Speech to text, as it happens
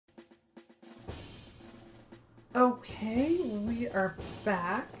Okay, we are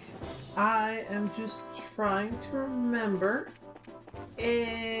back. I am just trying to remember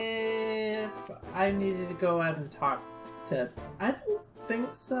if I needed to go out and talk to... I don't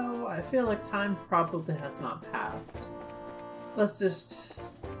think so. I feel like time probably has not passed. Let's just...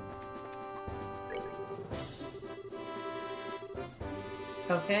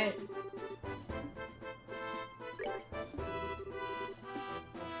 Okay.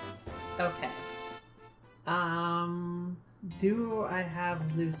 Okay. Do I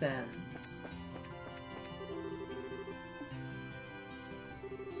have loose ends?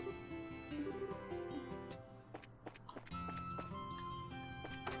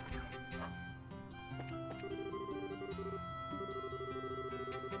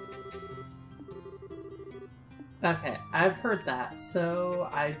 Okay, I've heard that, so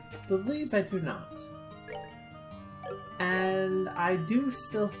I believe I do not. And I do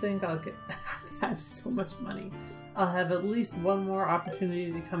still think I'll get... I have so much money. I'll have at least one more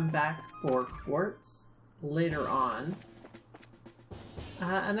opportunity to come back for quartz later on.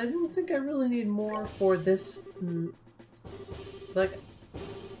 And I don't think I really need more for this... Like,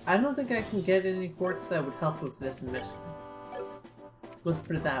 I don't think I can get any quartz that would help with this mission. Let's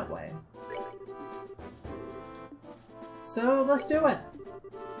put it that way. So, let's do it!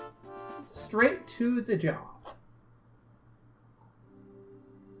 Straight to the job.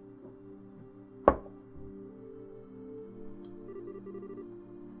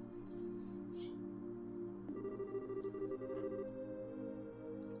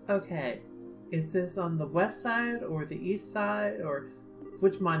 Okay, is this on the west side or the east side, or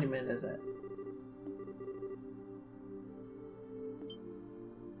which monument is it?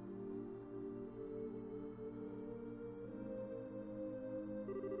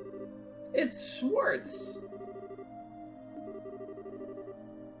 It's Schwartz!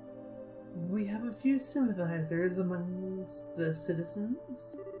 We have a few sympathizers amongst the citizens.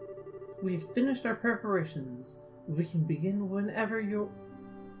 We've finished our preparations. We can begin whenever you're...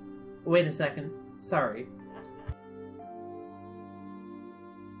 Wait a second. Sorry.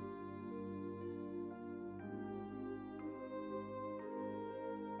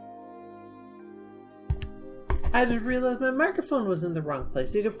 I just realized my microphone was in the wrong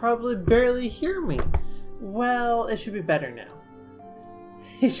place. You could probably barely hear me. Well, it should be better now.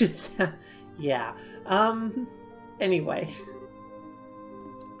 It should sound... Yeah. Anyway.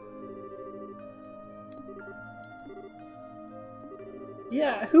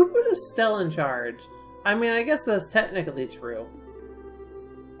 Yeah, who put Estelle in charge? I mean, I guess that's technically true.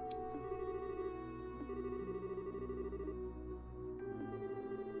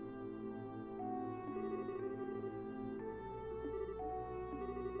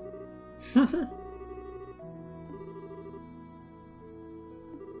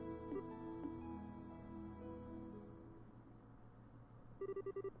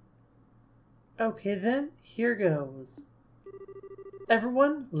 Okay then, here goes.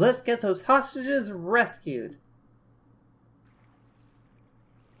 Everyone, let's get those hostages rescued.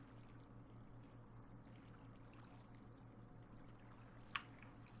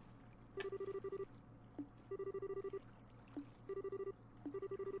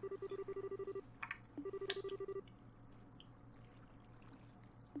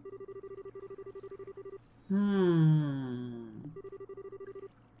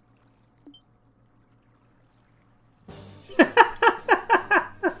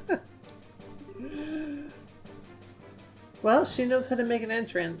 Well, she knows how to make an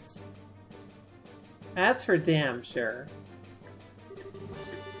entrance. That's for damn sure.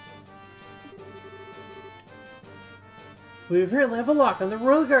 We apparently have a lock on the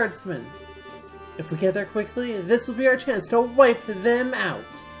Royal Guardsmen. If we get there quickly, this will be our chance to wipe them out.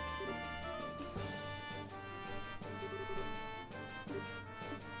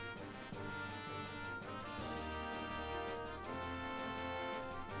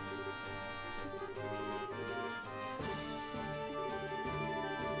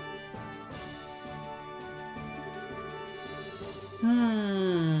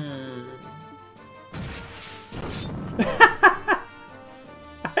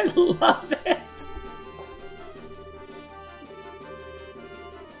 I love it!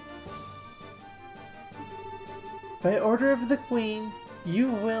 By order of the Queen, you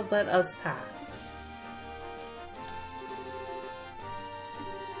will let us pass.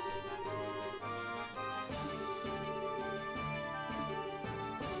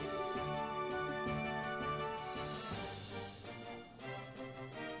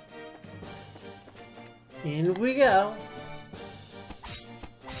 In we go.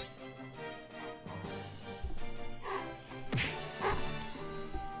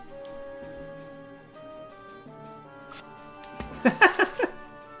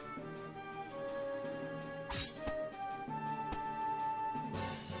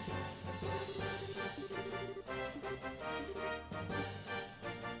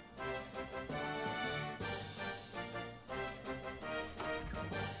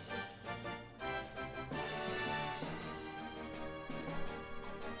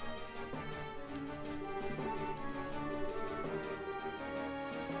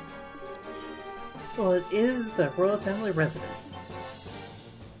 Well, it is the Royal Assembly resident.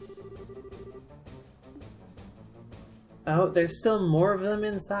 Oh, there's still more of them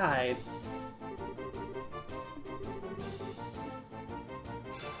inside.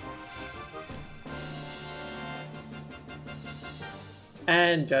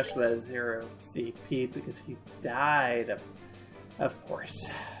 And Joshua has 0 CP because he died, of course.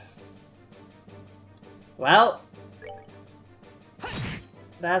 Well,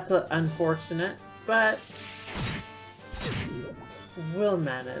 that's unfortunate, but we'll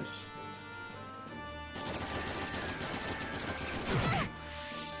manage.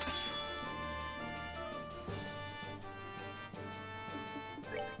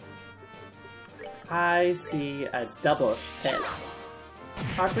 I see a double hit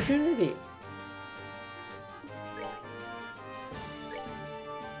opportunity.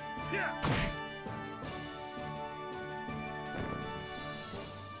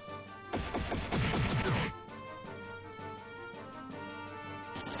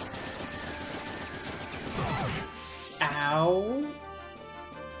 Ow.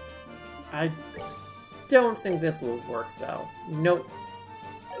 I don't think this will work though. Nope.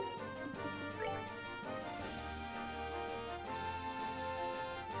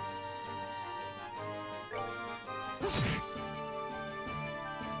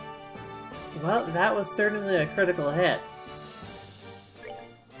 Well, that was certainly a critical hit.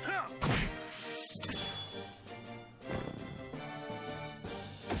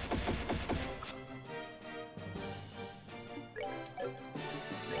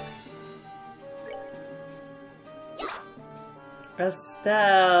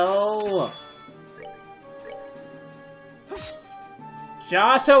 Estelle!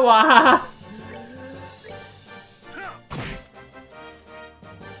 Joshua!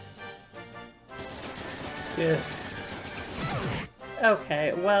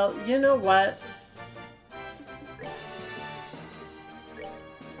 Okay, well, you know what?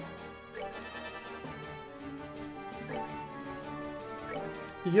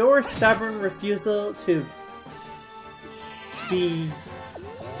 Your stubborn refusal to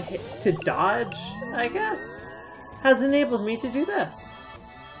dodge, I guess, has enabled me to do this.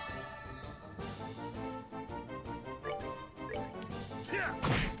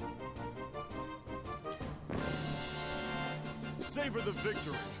 Savor the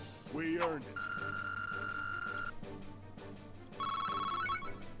victory. We earned it.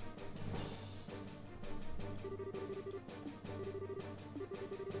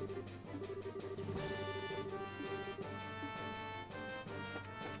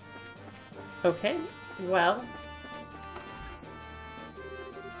 Okay, well.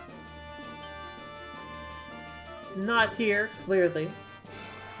 Not here, clearly.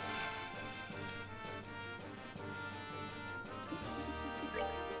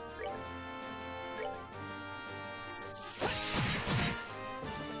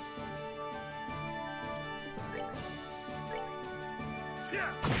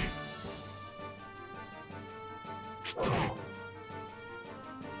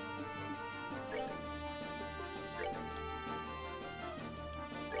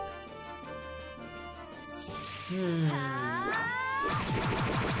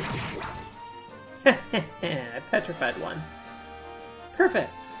 I petrified one.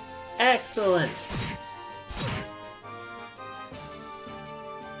 Perfect. Excellent.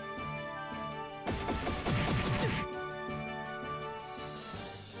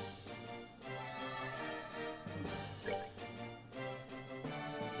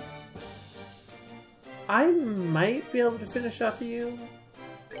 I might be able to finish off you.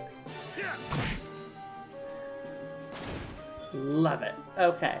 Love it.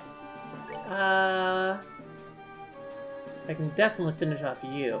 Okay. I can definitely finish off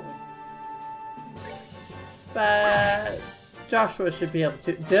you. But Joshua should be able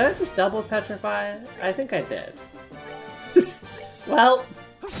to. Did I just double petrify? I think I did. Well.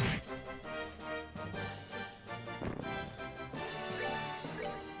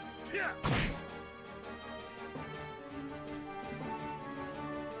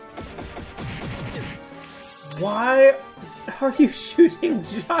 Why are you shooting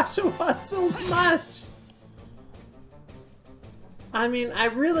Joshua so much? I mean, I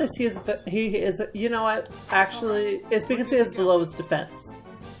realize he is, you know what, actually, it's because he has the lowest defense.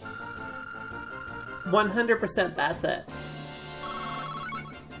 100% that's it.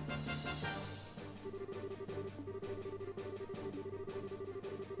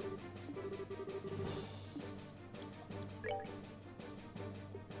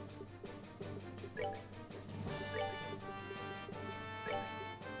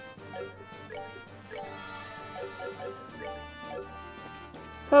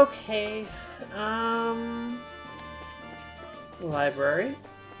 Okay, library.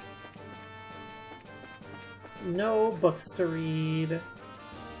 No books to read.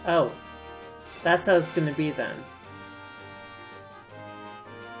 Oh, that's how it's gonna be then.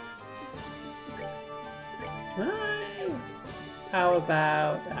 Hi. How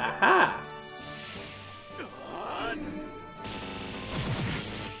about, aha!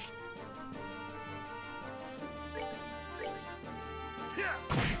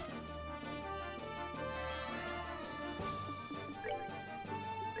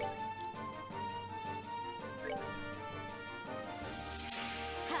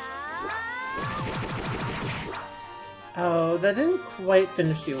 Oh, that didn't quite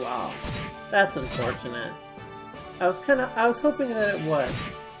finish you off. That's unfortunate. I was hoping that it would.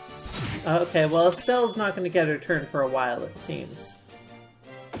 Okay, well, Estelle's not going to get her turn for a while, it seems.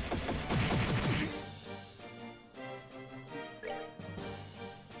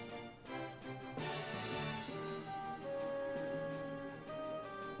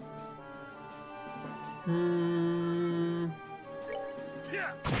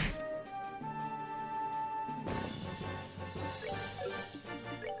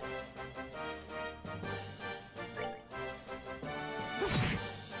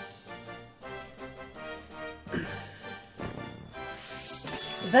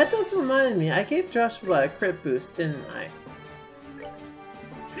 That does remind me, I gave Joshua a crit boost, didn't I?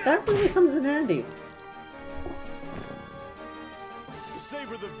 That really comes in handy.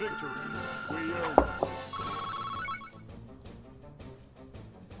 Savor the victory. We earned it.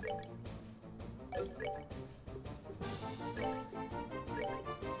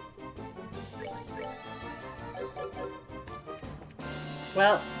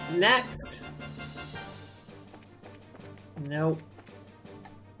 Well, next. Nope.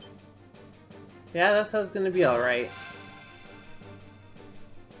 Yeah, that's how it's gonna be, alright.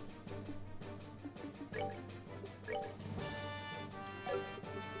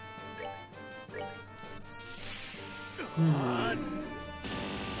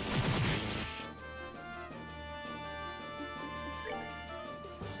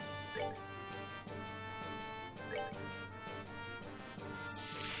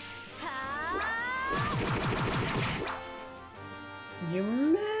 You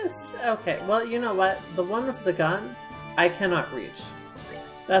missed! Okay, well, you know what? The one with the gun, I cannot reach.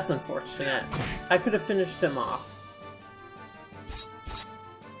 That's unfortunate. I could have finished him off.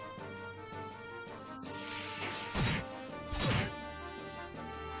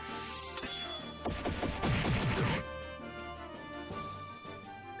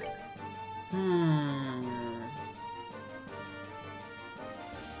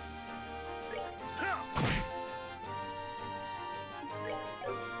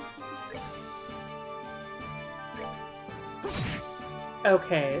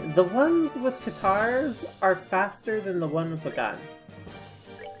 Okay, the ones with katars are faster than the one with a gun.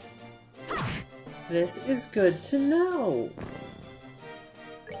 This is good to know.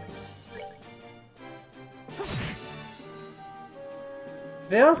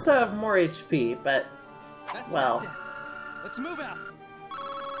 They also have more HP, but, well. Let's move out.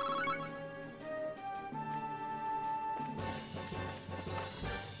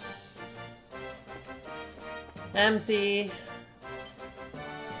 Empty.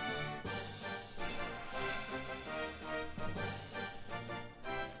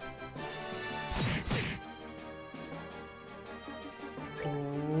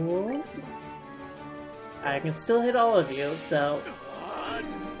 I can still hit all of you, so...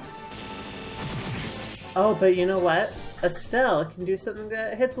 Oh, but you know what? Estelle can do something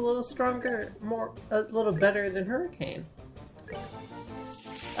that hits a little stronger, a little better than Hurricane.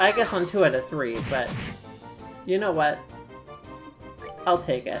 I guess on 2 out of 3, but... You know what? I'll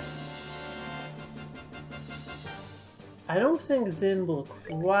take it. I don't think Zin will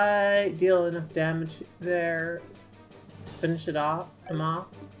quite deal enough damage there to finish him off.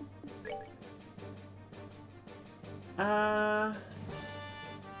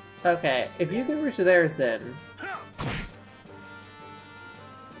 Okay, if you can reach there, Zin.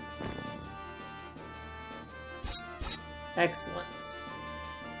 Excellent.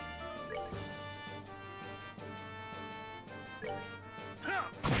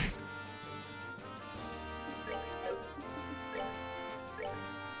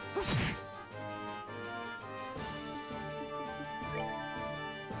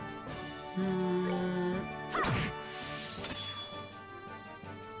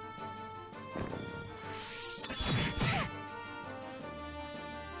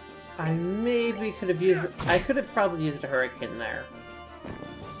 I maybe could have used... I could have probably used a hurricane there.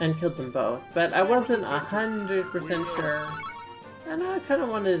 And killed them both. But I wasn't 100% sure. And I kind of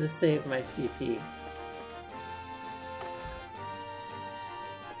wanted to save my CP.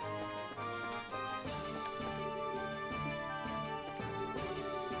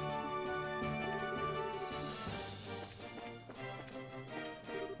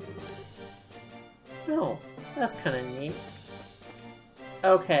 Oh, that's kind of neat.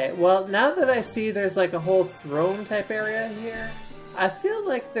 Okay, well, now that I see there's like a whole throne type area here, I feel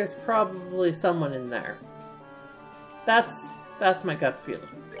like there's probably someone in there. That's my gut feeling.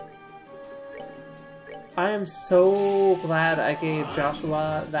 I am so glad I gave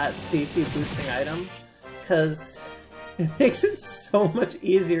Joshua that CP boosting item, because it makes it so much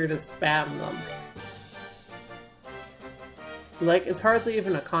easier to spam them. Like, it's hardly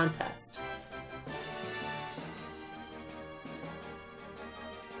even a contest.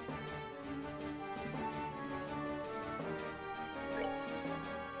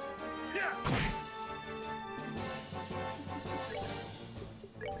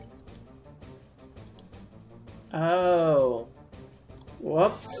 Oh.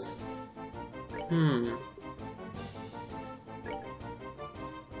 Whoops.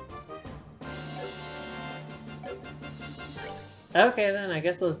 Okay then, I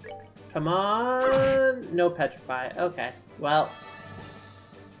guess let's... Come on! No petrify. Okay. Well...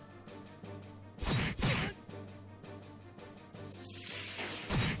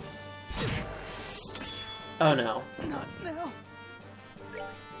 Oh no. Not now.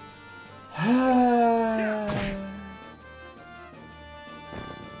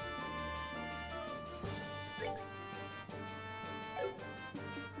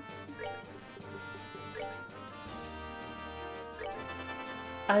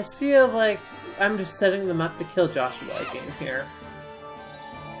 I feel like I'm just setting them up to kill Joshua again here.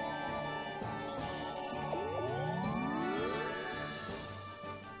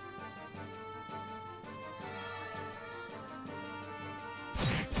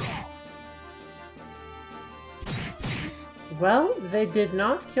 Well, they did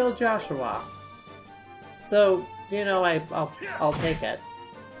not kill Joshua. So, you know, I'll take it.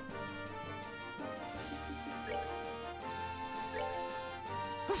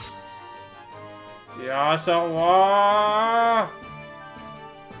 Joshua!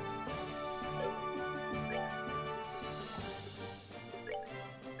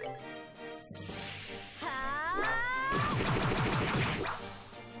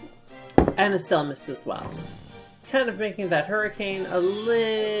 And Estelle missed as well. Kind of making that hurricane a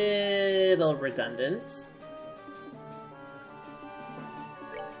little redundant.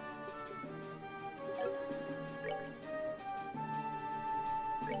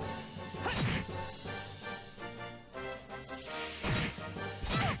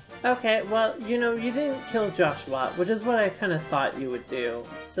 Okay, well, you know, you didn't kill Joshua, which is what I kind of thought you would do,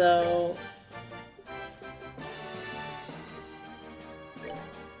 so...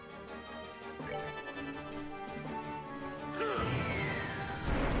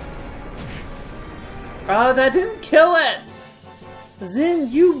 Oh, that didn't kill it!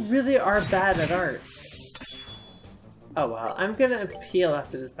 Zin, you really are bad at arts. Oh well, I'm gonna appeal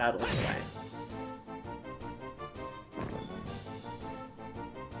after this battle anyway.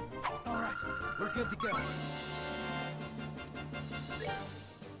 Alright, we're good to go.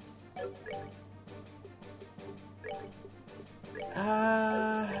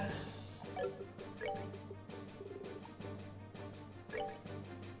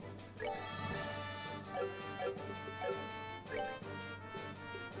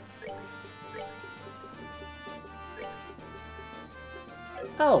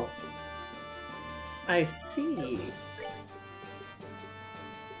 Oh. I see.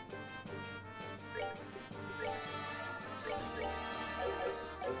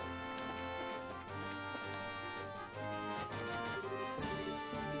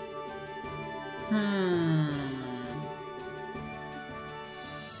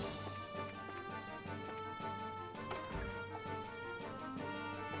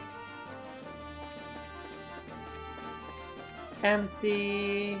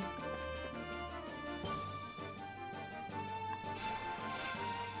 Empty.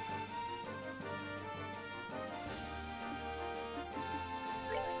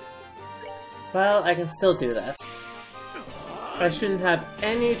 Well, I can still do this. I shouldn't have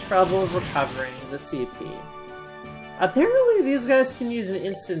any trouble recovering the CP. Apparently these guys can use an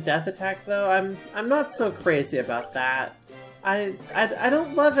instant death attack though. I'm not so crazy about that. I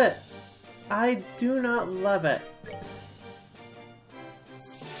don't love it. I do not love it.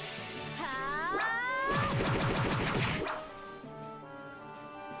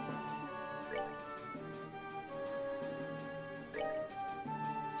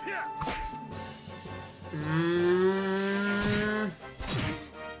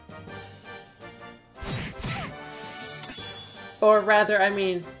 Or rather, I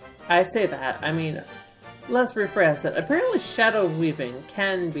mean, I say that, I mean, let's rephrase it. Apparently Shadow Weaving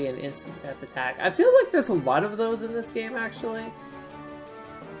can be an instant death attack. I feel like there's a lot of those in this game, actually.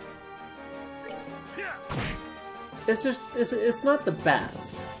 It's just, it's not the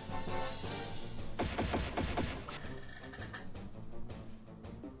best.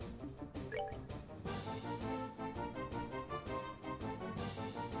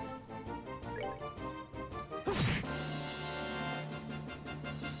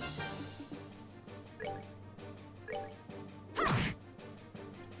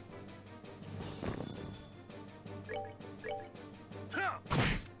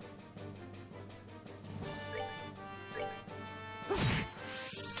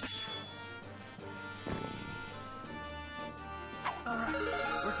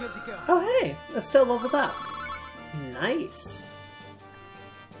 Good to go. Oh hey, it's still leveled up. Nice.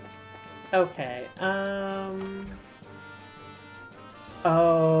 Okay,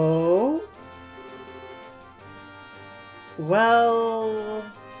 oh. Well,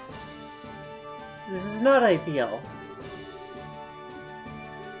 this is not ideal.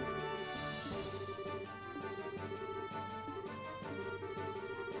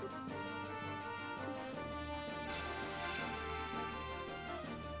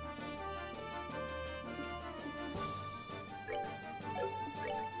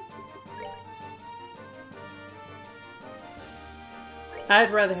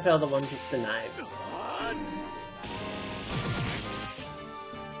 I'd rather hit all the ones with the knives.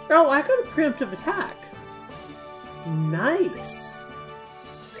 Oh, I got a preemptive attack. Nice.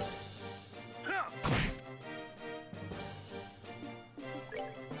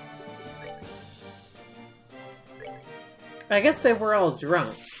 I guess they were all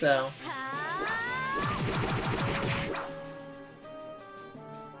drunk, so...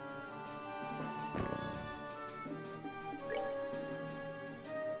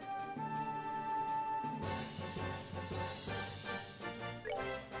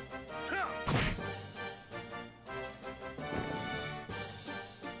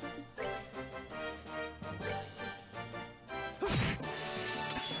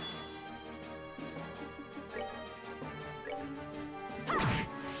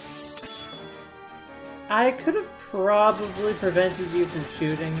 I could have probably prevented you from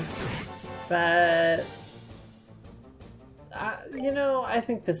shooting, but... you know, I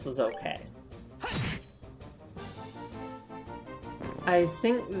think this was okay. I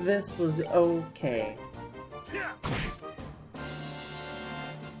think this was okay.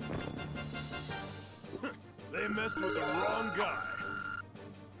 They messed with the wrong guy.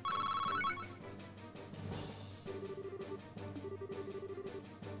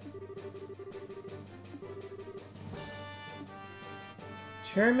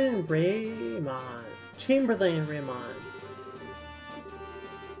 Chairman Raymond. Chamberlain Raymond.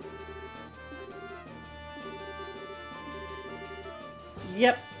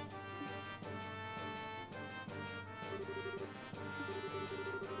 Yep.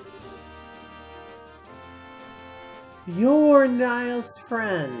 You're Niall's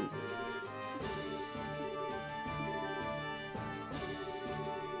friend.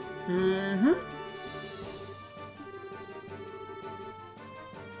 Mm-hmm.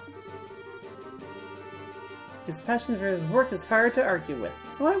 His passion for his work is hard to argue with,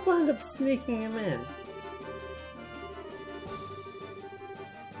 so I wound up sneaking him in.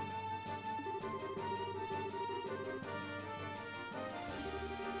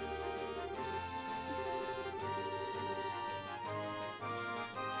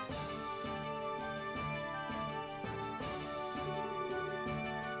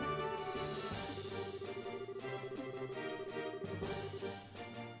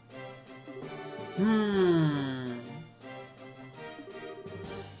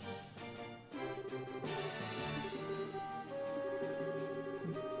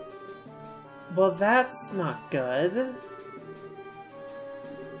 Well, that's not good.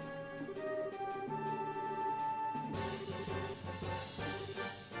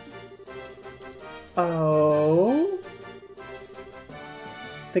 Oh?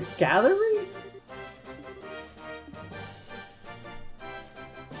 The gallery?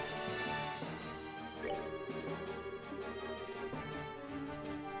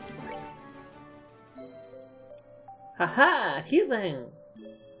 Haha! Healing!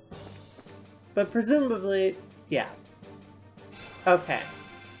 But presumably, yeah. Okay.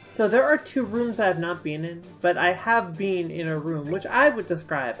 So there are 2 rooms I have not been in, but I have been in a room which I would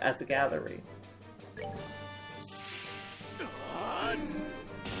describe as a gallery.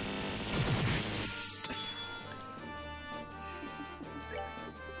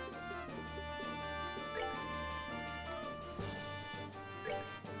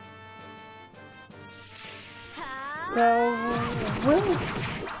 So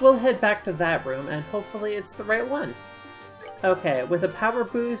we'll head back to that room and hopefully it's the right one. Okay, with a power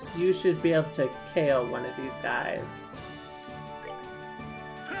boost, you should be able to KO one of these guys.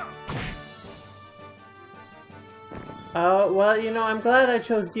 Oh, well, you know, I'm glad I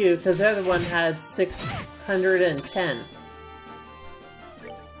chose you, because the other one had 610.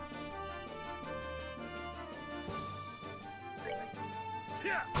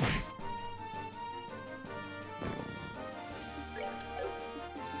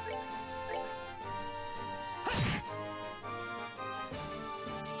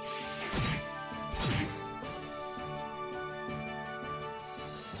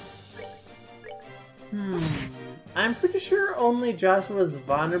 I'm pretty sure only Joshua is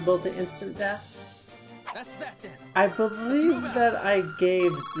vulnerable to instant death. That's that then. I believe that I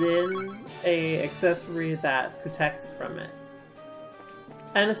gave Zin a accessory that protects from it.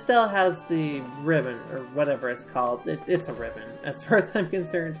 And Estelle has the ribbon, or whatever it's called. It's a ribbon, as far as I'm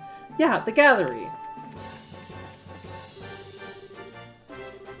concerned. Yeah, the gallery.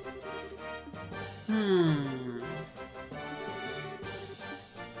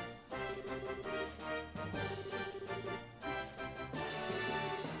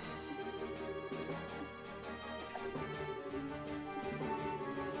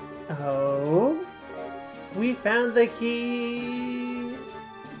 Oh, we found the key!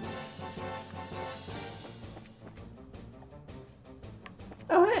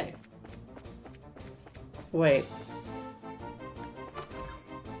 Oh, hey! Wait.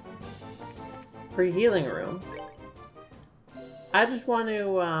 Free healing room? I just want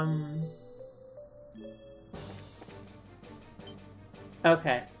to,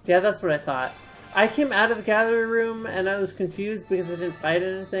 Okay. Yeah, that's what I thought. I came out of the gallery room and I was confused because I didn't fight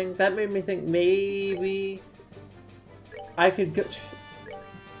anything. That made me think maybe I could go...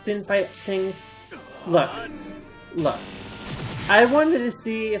 Didn't fight things. Look. I wanted to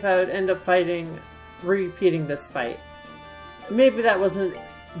see if I would end up repeating this fight. Maybe that wasn't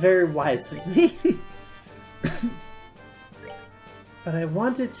very wise of me. But I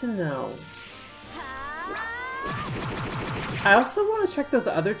wanted to know. I also want to check those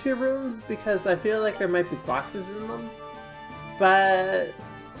other 2 rooms because I feel like there might be boxes in them. But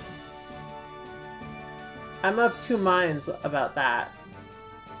I'm of 2 minds about that.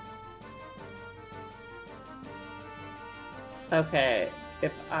 Okay,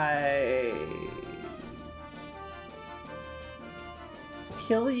 if I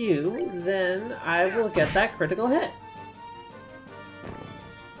kill you, then I will get that critical hit.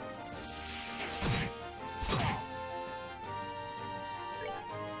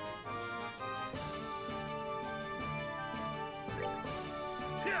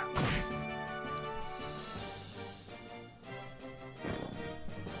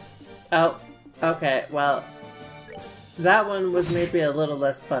 Oh, okay, well, that one was maybe a little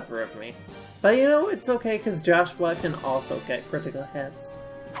less clever of me. But you know, it's okay because Joshua can also get critical hits.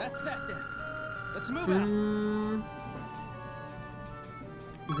 That's that then. Let's move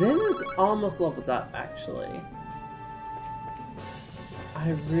out. Zin is almost leveled up, actually. I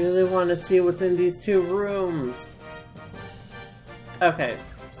really want to see what's in these 2 rooms. Okay,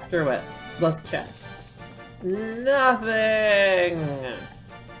 screw it. Let's check. Nothing!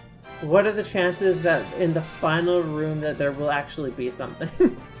 What are the chances that in the final room that there will actually be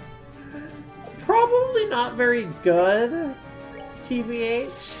something? Probably not very good, TBH.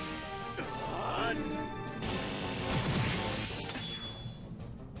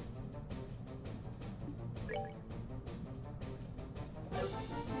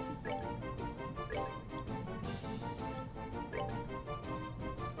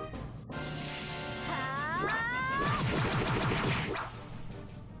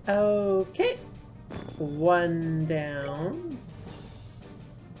 Okay, 1 down.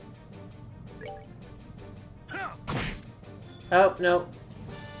 Oh, no.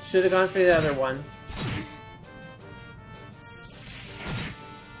 Should have gone for the other one.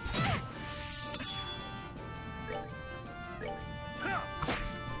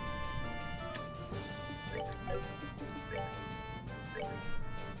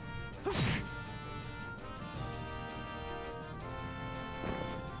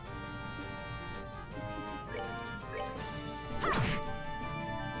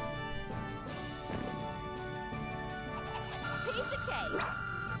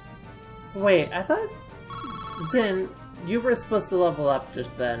 Wait, I thought... Zin, you were supposed to level up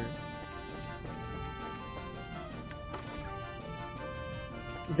just then.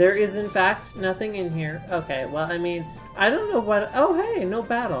 There is, in fact, nothing in here. Okay, well, I mean, I don't know what... Oh, hey, no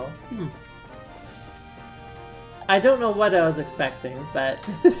battle. I don't know what I was expecting, but...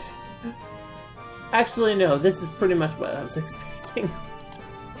 Actually, no, this is pretty much what I was expecting.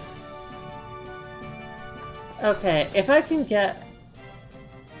 Okay, if I can get...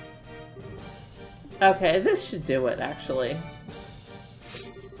 Okay, this should do it, actually.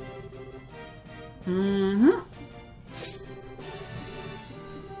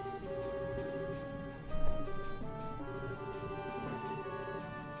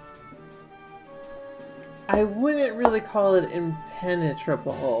 I wouldn't really call it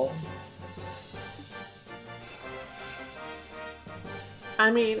impenetrable.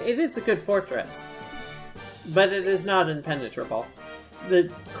 I mean, it is a good fortress, but it is not impenetrable.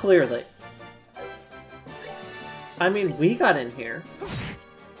 Clearly. I mean, we got in here.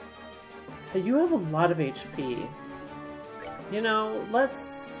 You have a lot of HP. You know,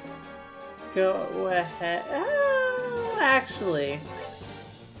 let's go ahead. Actually.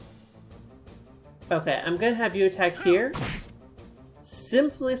 Okay, I'm gonna have you attack here.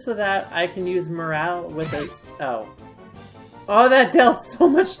 Simply so that I can use morale with a... Oh. Oh, that dealt so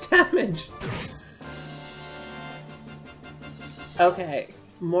much damage! Okay,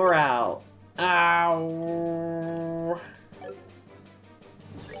 morale. Ow.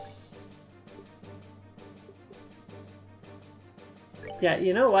 Yeah,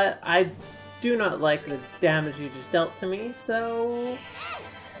 you know what? I do not like the damage you just dealt to me, so...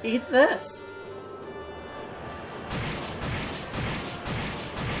 Eat this!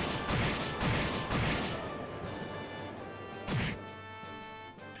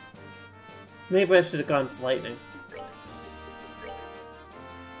 Maybe I should have gone for lightning.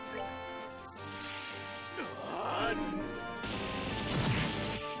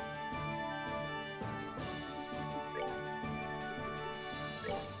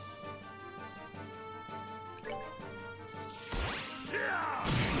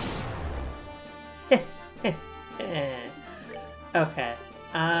 Okay.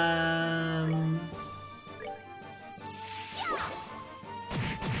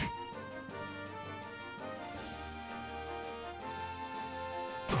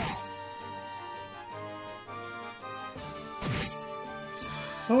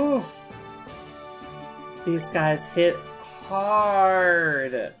 Oh. These guys hit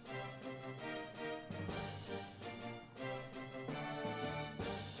hard.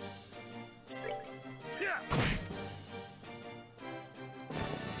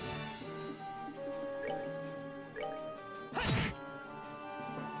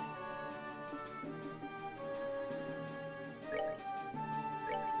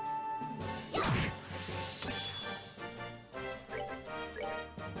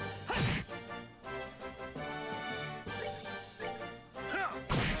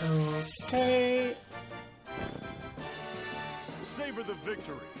 Okay. Savor the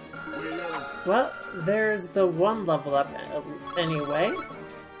victory. Well, there's the one level up anyway.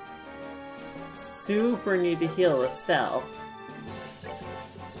 Super need to heal Estelle.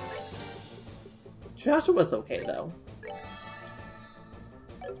 Joshua's okay though.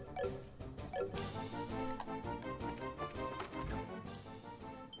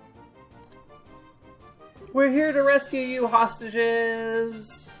 We're here to rescue you, hostages!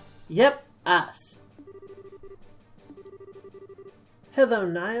 Yep, us. Hello,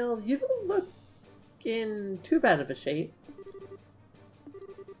 Niall. You don't look in too bad of a shape.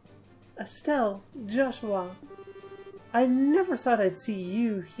 Estelle, Joshua, I never thought I'd see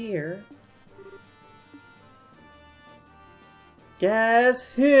you here. Guess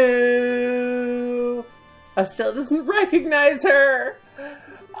who? Estelle doesn't recognize her!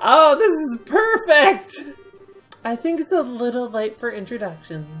 Oh, this is perfect! I think it's a little late for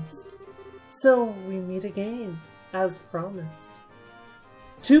introductions. So we meet again, as promised.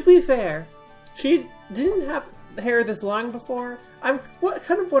 To be fair, she didn't have hair this long before. I'm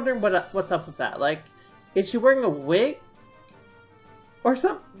kind of wondering what's up with that. Like, is she wearing a wig? Or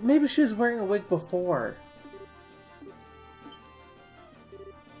maybe she was wearing a wig before.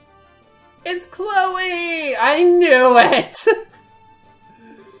 It's Chloe! I knew it!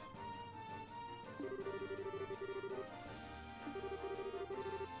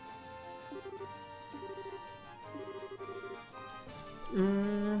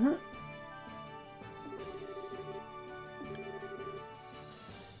 Mm-hmm.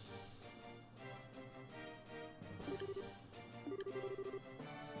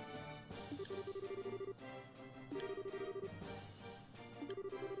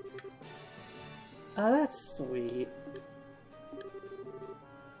 Oh, that's sweet.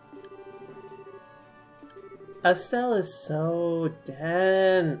 Estelle is so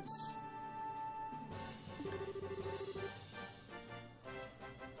dense.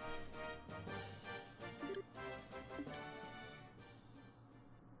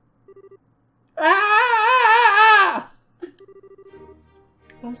 Ah!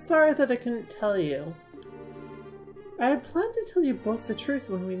 I'm sorry that I couldn't tell you. I had planned to tell you both the truth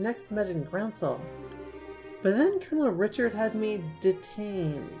when we next met in Groundsel, but then Colonel Richard had me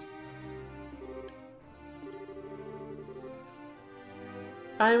detained.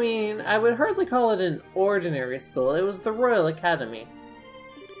 I mean, I would hardly call it an ordinary school. It was the Royal Academy.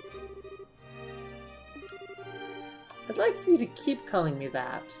 I'd like for you to keep calling me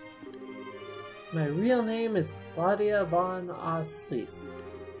that. My real name is Claudia von Oslies.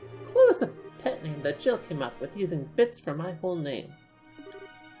 Chloe is a pet name that Jill came up with using bits from my whole name.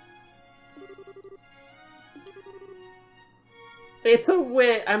 It's a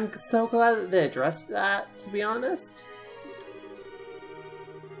wit. I'm so glad that they addressed that, to be honest.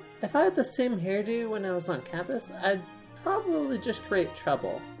 If I had the same hairdo when I was on campus, I'd probably just create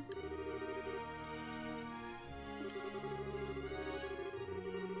trouble.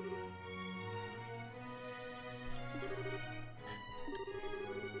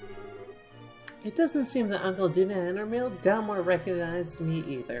 It doesn't seem that Uncle Duna and Ermil Dalmor recognized me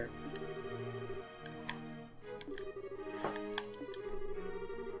either.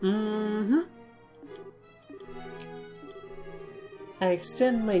 I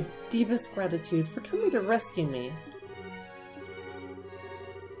extend my deepest gratitude for coming to rescue me.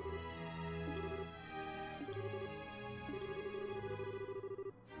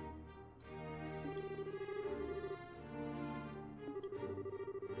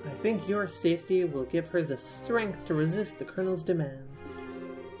 I think your safety will give her the strength to resist the Colonel's demands,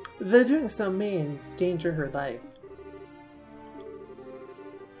 though doing so may endanger her life.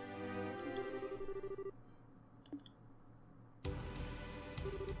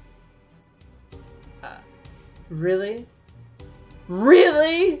 Really?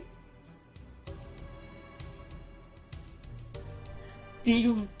 Really? Do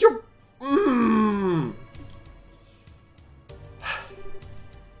you...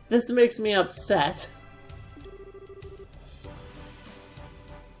 This makes me upset.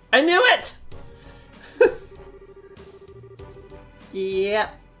 I knew it!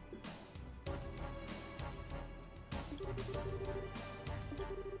 Yep.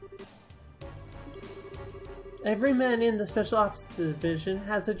 Every man in the Special Ops Division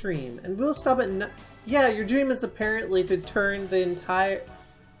has a dream, and we'll stop at yeah, your dream is apparently to turn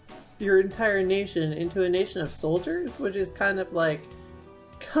your entire nation into a nation of soldiers, which is kind of like,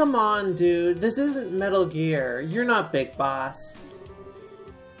 come on, dude, this isn't Metal Gear. You're not Big Boss.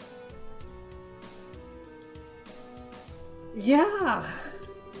 Yeah.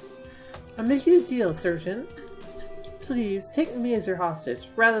 I'll make you a deal, Surgeon. Please, take me as your hostage,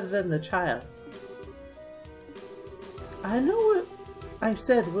 rather than the child. I know what I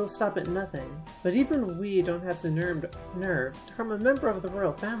said we'll stop at nothing, but even we don't have the nerve to harm a member of the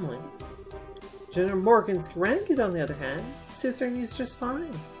royal family. General Morgan's grandkid, on the other hand, suits our needs just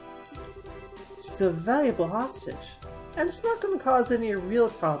fine. She's a valuable hostage, and it's not going to cause any real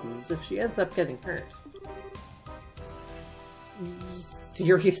problems if she ends up getting hurt.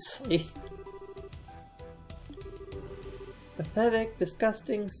 Seriously? Pathetic,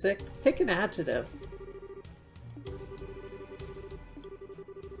 disgusting, sick, pick an adjective.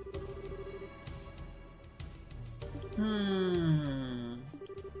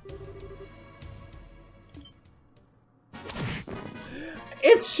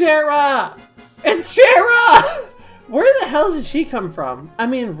 It's Shara! It's Shara! Where the hell did she come from? I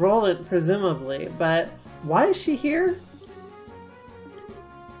mean, Roland, presumably, but why is she here?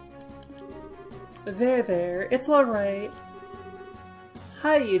 There, it's alright.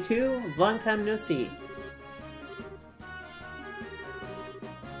 Hi, you two. Long time no see.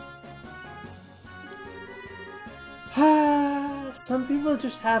 Some people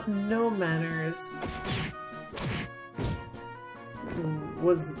just have no manners.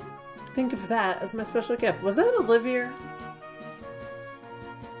 Think of that as my special gift. Was that Olivia?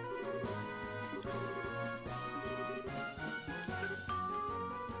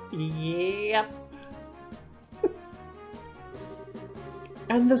 Yep.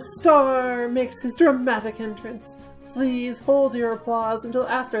 And the star makes his dramatic entrance. Please hold your applause until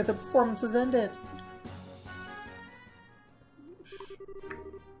after the performance has ended.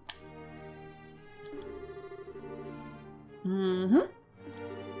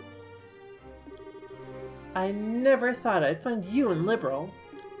 I never thought I'd find you in Liberal.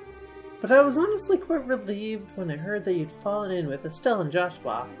 but I was honestly quite relieved when I heard that you'd fallen in with Estelle and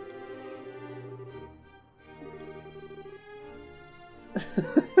Joshua.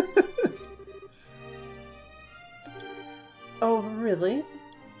 Oh, really?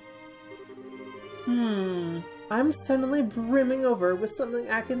 I'm suddenly brimming over with something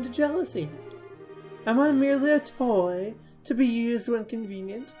akin to jealousy. Am I merely a toy to be used when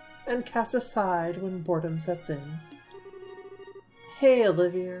convenient and cast aside when boredom sets in? Hey,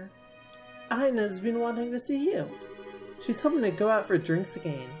 Olivia. Ina's been wanting to see you. She's hoping to go out for drinks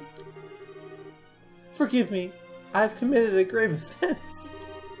again. Forgive me, I've committed a grave offense.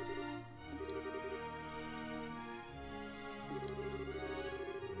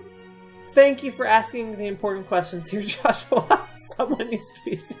 Thank you for asking the important questions here, Joshua. Someone needs to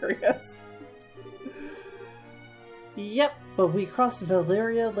be serious. Yep, but we crossed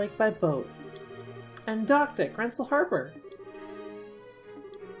Valeria Lake by boat and docked at Grensel Harbor.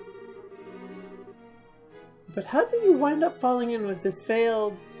 But how did you wind up falling in with this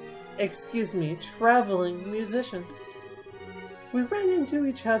failed, traveling musician? We ran into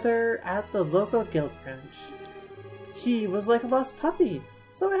each other at the local guild branch. He was like a lost puppy,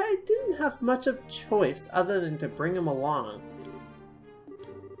 so I didn't have much of a choice other than to bring him along.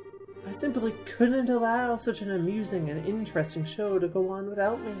 I simply couldn't allow such an amusing and interesting show to go on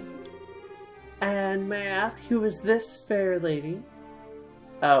without me. And may I ask, who is this fair lady?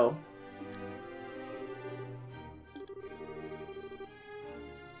 Oh.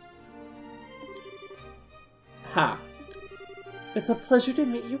 Ha. It's a pleasure to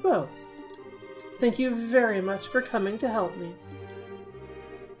meet you both. Thank you very much for coming to help me.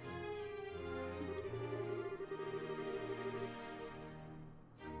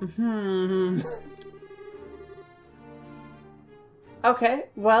 Okay,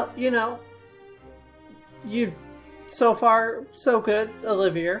 well, you so far so good,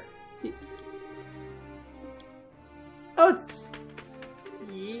 Olivia. Oh,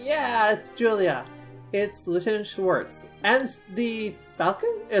 it's Julia. It's Lieutenant Schwartz. And the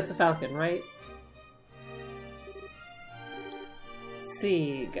Falcon? It's a Falcon, right?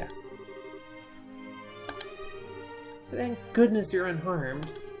 Sieg. Thank goodness you're unharmed.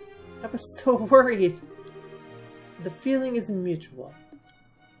 I was so worried. The feeling is mutual.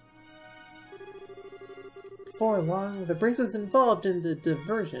 Before long, the Braces involved in the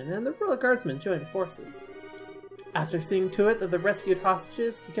diversion and the Royal Guardsmen joined forces. After seeing to it that the rescued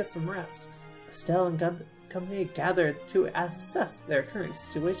hostages could get some rest, Estelle and company gathered to assess their current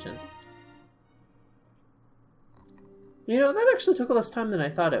situation. That actually took less time than I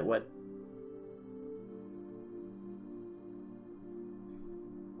thought it would.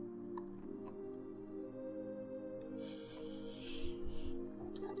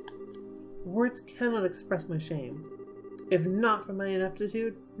 Words cannot express my shame. If not for my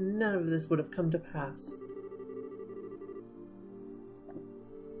ineptitude, none of this would have come to pass.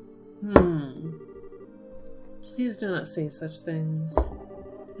 Please do not say such things.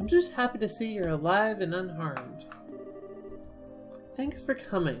 I'm just happy to see you're alive and unharmed. Thanks for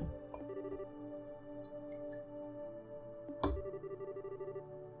coming.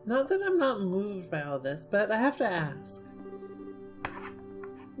 Not that I'm not moved by all this, but I have to ask.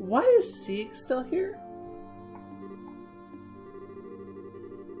 Why is Sieg still here?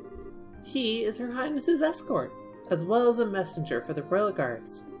 He is Her Highness's escort, as well as a messenger for the Royal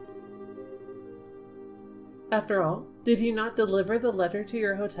Guards. After all, did he not deliver the letter to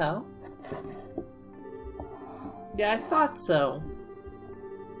your hotel? Yeah, I thought so.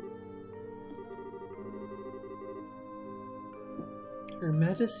 Her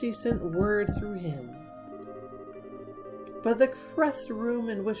Majesty sent word through him. But the crest room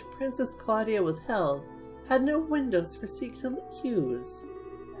in which Princess Claudia was held had no windows for Sieg to use.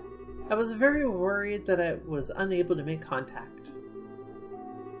 I was very worried that I was unable to make contact.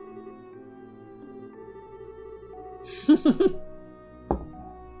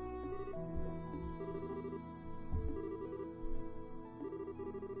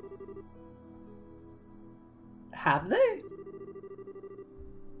 Have they?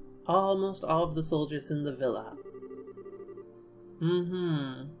 Almost all of the soldiers in the villa.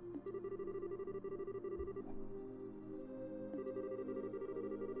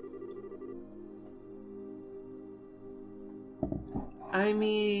 I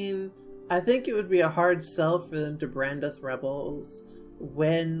mean, I think it would be a hard sell for them to brand us rebels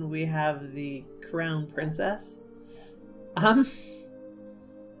when we have the crown princess.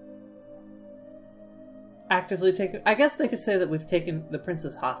 Actively taken. I guess they could say that we've taken the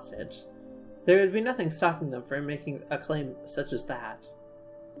princess hostage. There would be nothing stopping them from making a claim such as that.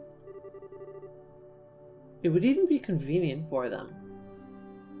 It would even be convenient for them.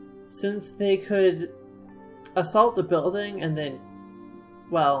 Since they could assault the building and then,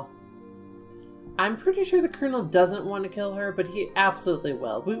 well, I'm pretty sure the Colonel doesn't want to kill her, but he absolutely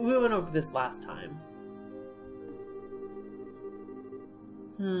will. We went over this last time.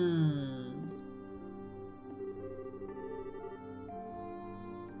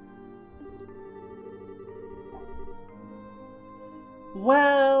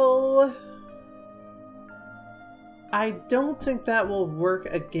 Well, I don't think that will work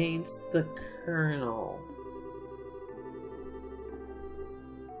against the Colonel.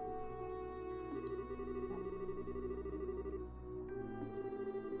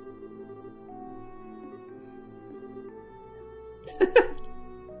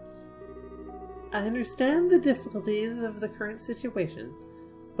 I understand the difficulties of the current situation,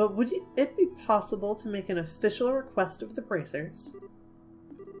 but would it be possible to make an official request of the Bracers?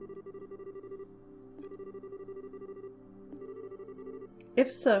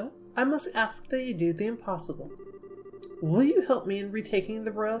 If so, I must ask that you do the impossible. Will you help me in retaking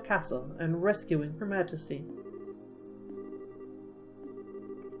the royal castle and rescuing Her Majesty?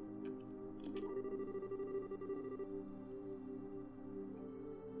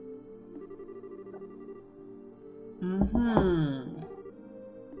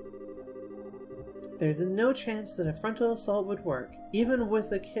 There's no chance that a frontal assault would work, even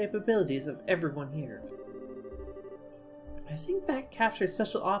with the capabilities of everyone here. I think that captured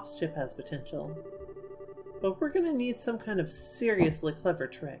special ops chip has potential, but we're gonna need some kind of seriously clever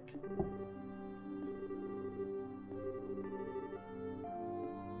trick.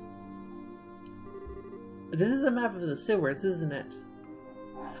 This is a map of the sewers, isn't it?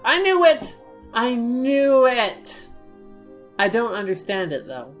 I knew it! I knew it! I don't understand it,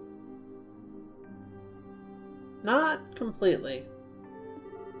 though. Not completely.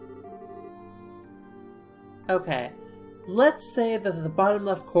 Okay. Let's say that the bottom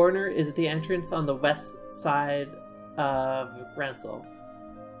left corner is the entrance on the west side of Grancel.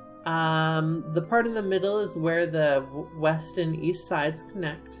 The part in the middle is where the west and east sides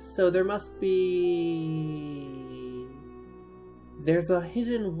connect, so there must be... There's a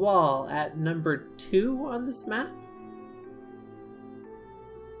hidden wall at number 2 on this map.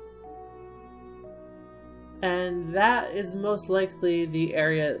 And that is most likely the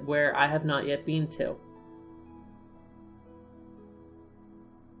area where I have not yet been to.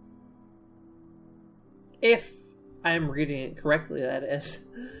 If I am reading it correctly, that is.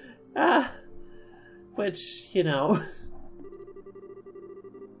 Which, you know...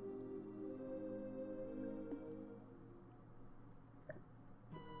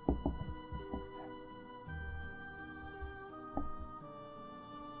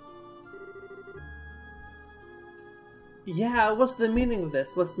 Yeah, what's the meaning of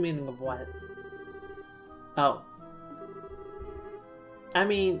this? What's the meaning of what? Oh. I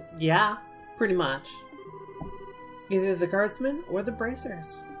mean, yeah, pretty much. Either the guardsmen or the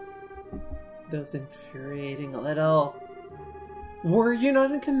bracers. Those infuriating little... Were you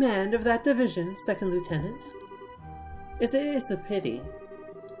not in command of that division, Second Lieutenant? It is a pity.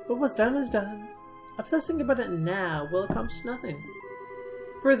 But what's done is done. Obsessing about it now will accomplish nothing.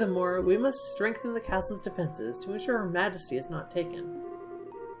 Furthermore, we must strengthen the castle's defenses to ensure Her Majesty is not taken.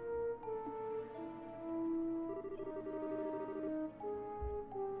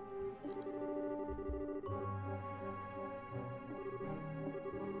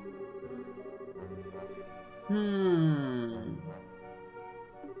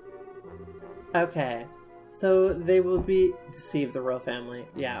 Okay. So they will be... Deceive the royal family.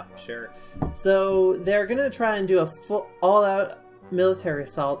 Yeah, sure. So they're gonna try and do a full, all-out military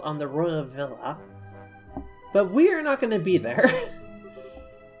assault on the royal villa. But we are not gonna be there.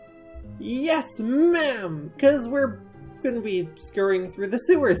 Yes, ma'am! Because we're gonna be scurrying through the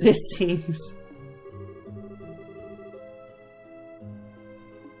sewers, it seems.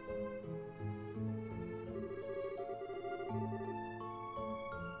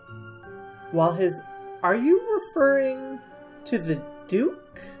 While his... Are you referring to the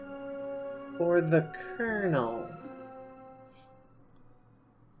Duke? Or the Colonel?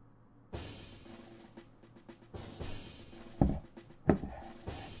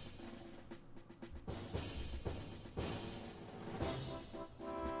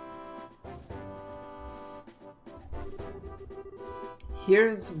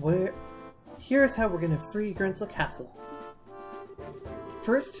 Here's how we're gonna free Grancel Castle.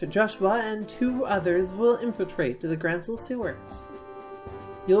 First, Joshua and 2 others will infiltrate the Grancel sewers.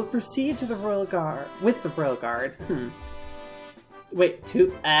 You'll proceed to the Royal Guard with the Royal Guard. Wait,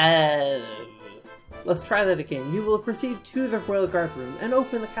 let's try that again. You will proceed to the Royal Guard room and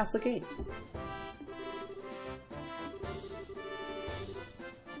open the castle gate.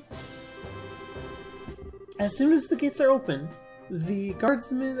 As soon as the gates are open, the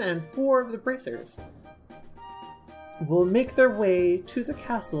guardsmen and 4 of the bracers will make their way to the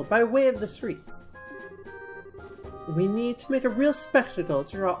castle by way of the streets. We need to make a real spectacle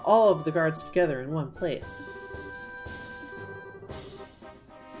to draw all of the guards together in one place.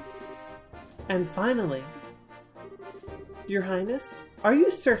 And finally, Your Highness, are you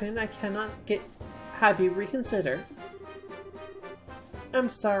certain I cannot have you reconsider? I'm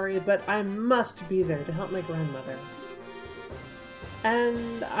sorry, but I must be there to help my grandmother.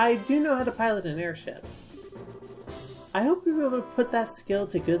 And I do know how to pilot an airship. I hope you'll be able to put that skill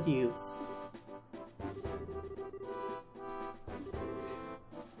to good use.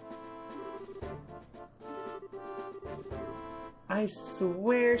 I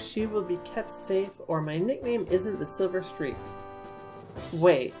swear she will be kept safe, or my nickname isn't the Silver Streak.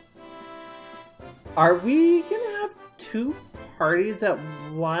 Wait. Are we gonna have 2 parties at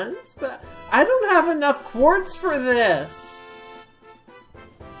once? But I don't have enough quartz for this!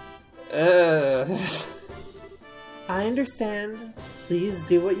 Ugh. I understand. Please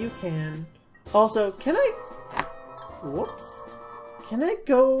do what you can. Also, can I... Whoops. Can I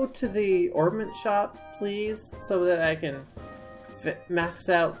go to the ornament shop, please? So that I can max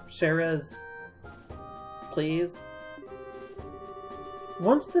out Shara's... Please?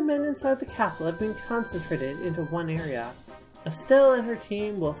 Once the men inside the castle have been concentrated into one area, Estelle and her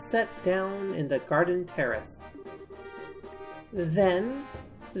team will set down in the garden terrace. Then,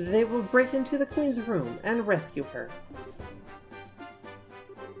 they will break into the Queen's room and rescue her.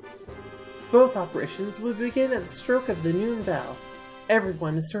 Both operations will begin at the stroke of the noon bell.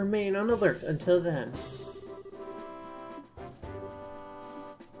 Everyone is to remain on alert until then.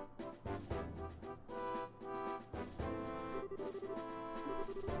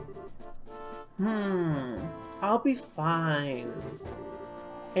 I'll be fine.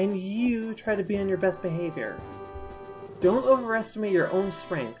 And you try to be on your best behavior. Don't overestimate your own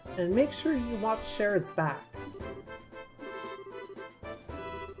strength, and make sure you watch Shara's back.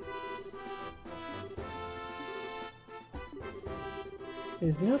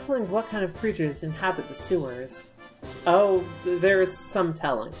 There's no telling what kind of creatures inhabit the sewers. Oh, there's some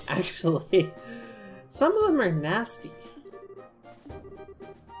telling, actually. Some of them are nasty.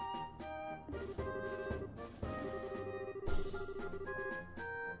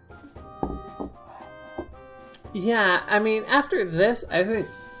 Yeah, I mean, after this, I think...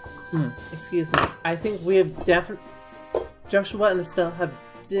 excuse me. I think we have Joshua and Estelle have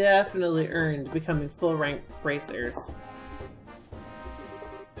definitely earned becoming full-rank bracers.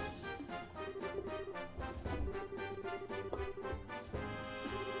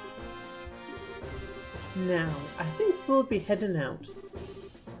 Now, I think we'll be heading out.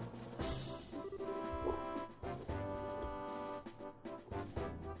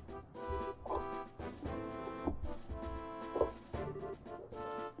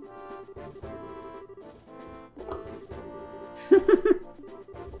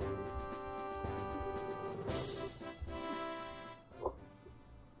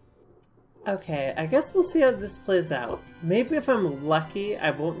 Okay, I guess we'll see how this plays out. Maybe if I'm lucky,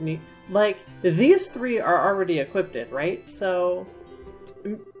 I won't need... Like, these 3 are already equipped, right? So,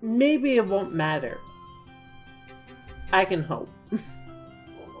 maybe it won't matter. I can hope.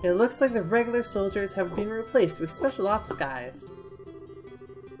 It looks like the regular soldiers have been replaced with special ops guys.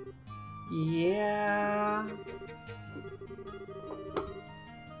 Yeah...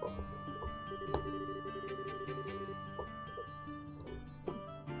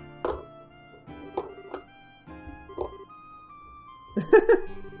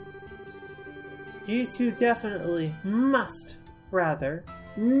 You two definitely must, rather,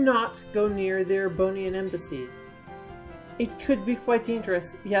 not go near the Urbonian embassy. It could be quite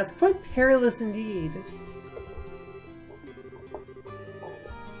dangerous. Yeah, it's quite perilous indeed.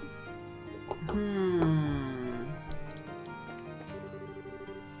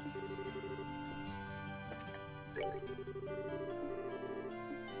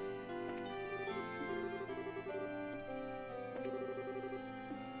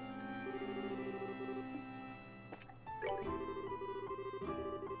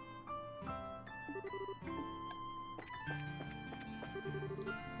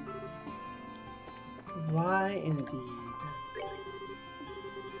 Why indeed?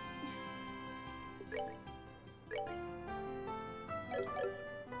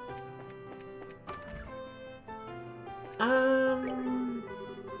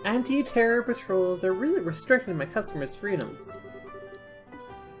 Anti-terror patrols are really restricting my customers' freedoms.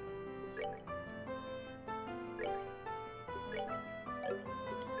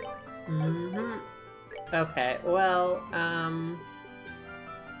 Okay, well,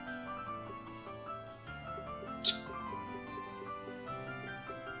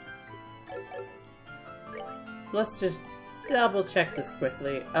 let's just double check this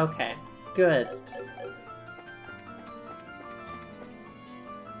quickly. Okay, good.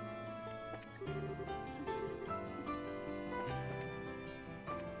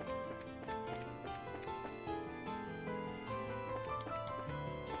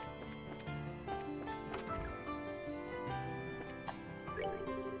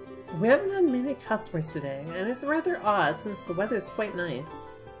 We haven't had many customers today, and it's rather odd since the weather is quite nice.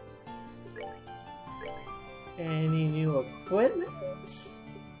 Any new equipment?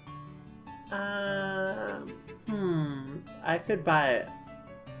 I could buy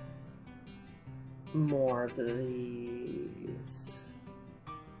more of these.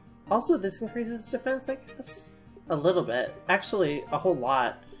 Also, this increases defense, I guess? A little bit. Actually, a whole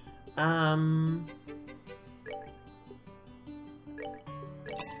lot.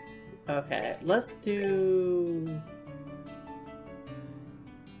 Okay, let's do...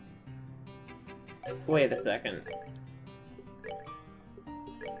 Wait a second.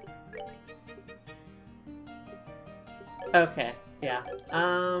 Okay, yeah.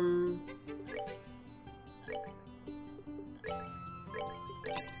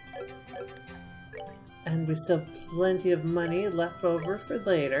 And we still have plenty of money left over for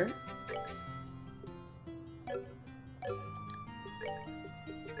later.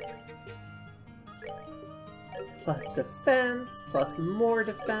 Plus defense, plus more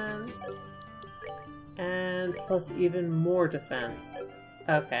defense, and plus even more defense.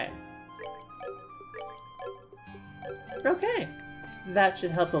 Okay. Okay. That should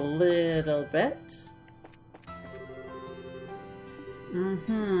help a little bit.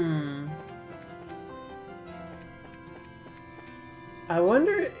 I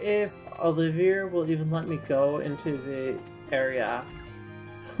wonder if Olivier will even let me go into the area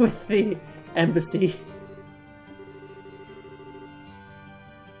with the embassy.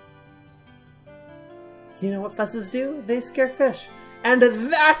 You know what fusses do? They scare fish. And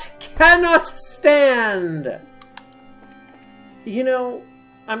that cannot stand! You know,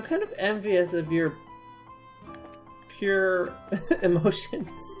 I'm kind of envious of your pure emotions.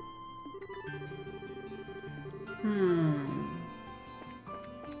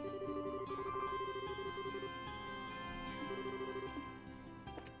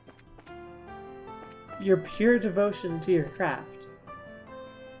 Your pure devotion to your craft.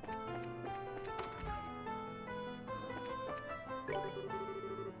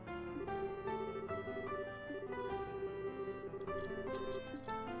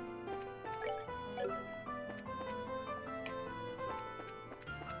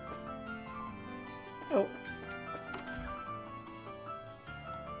 Oh.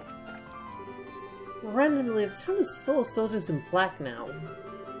 Randomly, the town is full of soldiers in black now.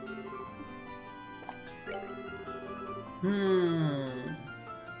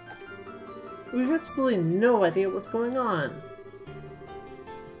 We have absolutely no idea what's going on.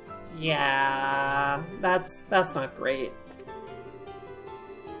 Yeah, that's not great.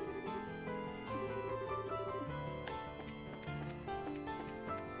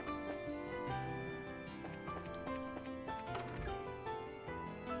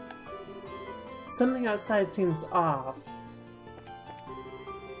 Something outside seems off.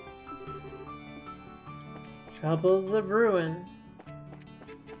 Trouble's a brewing.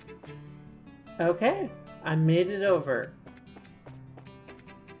 Okay, I made it over.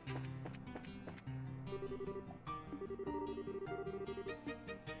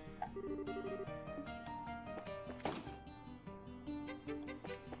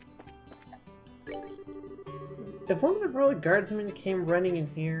 If one of the royal guardsmen came running in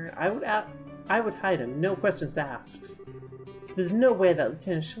here, I would hide him, no questions asked. There's no way that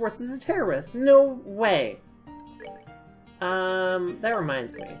Lieutenant Schwartz is a terrorist. No way. That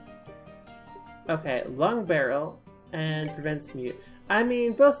reminds me. Okay, long barrel and prevents mute. I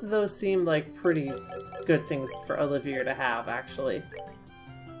mean, both of those seem like pretty good things for Olivier to have, actually.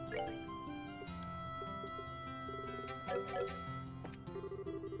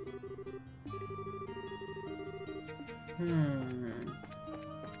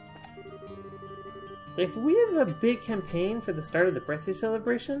 If we have a big campaign for the start of the birthday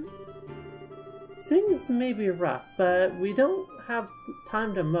celebration, things may be rough, but we don't have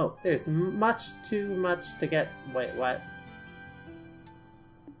time to mope. There's too much to get... Wait, what?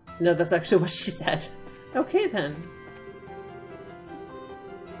 No, that's actually what she said. Okay, then.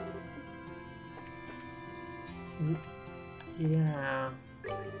 Yeah.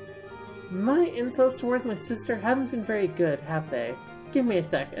 My insults towards my sister haven't been very good, have they? Give me a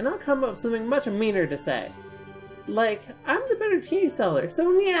sec, and I'll come up with something much meaner to say. Like, I'm the better tea seller,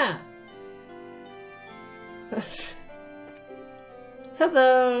 so yeah!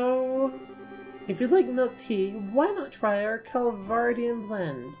 Hello! If you'd like milk tea, why not try our Calvardian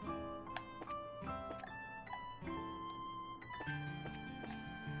blend?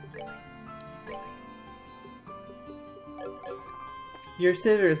 Your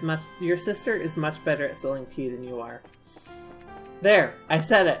sister is much better at selling tea than you are. There, I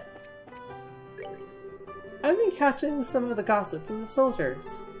said it. I've been catching some of the gossip from the soldiers.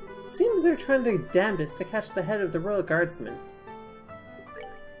 Seems they're trying their damnedest to catch the head of the Royal Guardsman.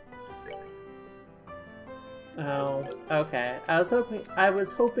 Oh, okay. I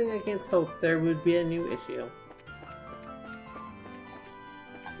was hoping against hope there would be a new issue.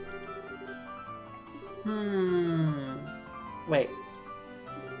 Wait.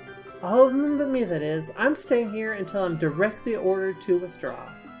 All of them but me, that is. I'm staying here until I'm directly ordered to withdraw.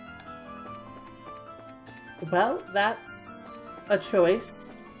 Well, that's a choice.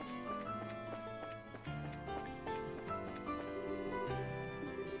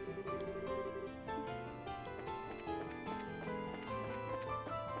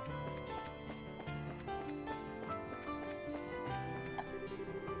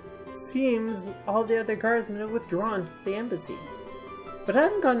 Seems all the other guardsmen have withdrawn from the embassy. But I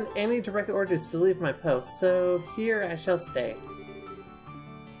haven't gotten any direct orders to leave my post, so here I shall stay.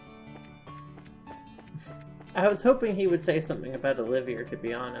 I was hoping he would say something about Olivia, to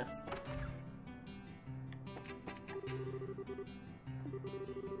be honest.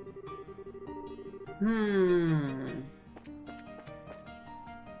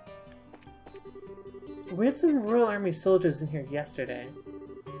 We had some Royal Army soldiers in here yesterday.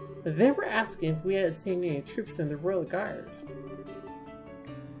 They were asking if we had seen any troops in the Royal Guard.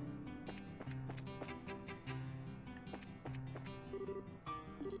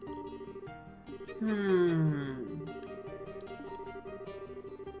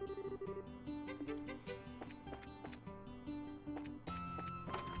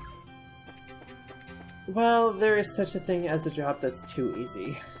 Well, there is such a thing as a job that's too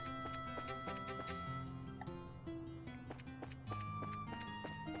easy.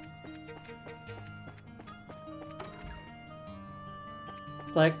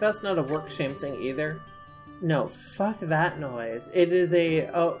 Like, that's not a work shame thing either. No, fuck that noise. It is a,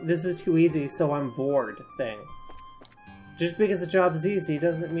 oh, this is too easy, so I'm bored thing. Just because a job is easy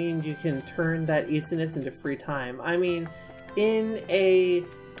doesn't mean you can turn that easiness into free time. I mean, in a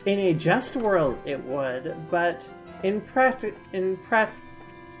just world it would, but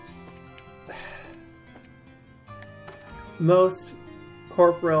most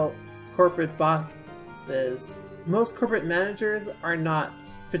corporate bosses, most corporate managers are not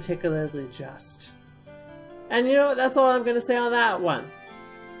particularly just. And you know what, that's all I'm gonna say on that one.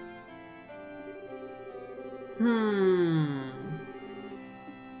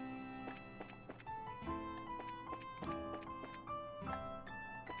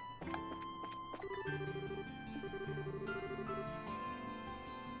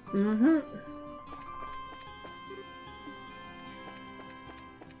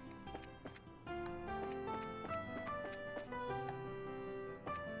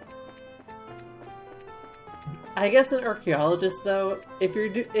 I guess an archaeologist, though, if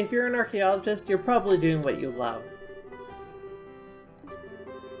you're an archaeologist, you're probably doing what you love.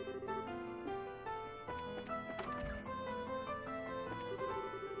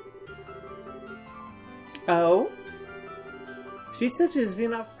 Oh? She said she's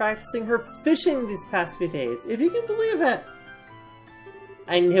been off practicing her fishing these past few days, if you can believe it!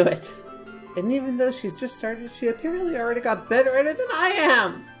 I knew it. And even though she's just started, she apparently already got better at it than I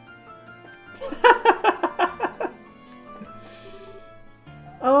am!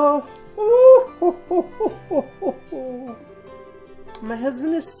 Oh, my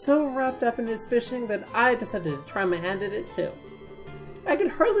husband is so wrapped up in his fishing that I decided to try my hand at it too. I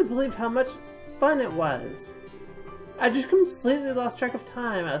could hardly believe how much fun it was. I just completely lost track of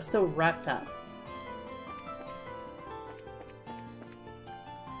time. I was so wrapped up.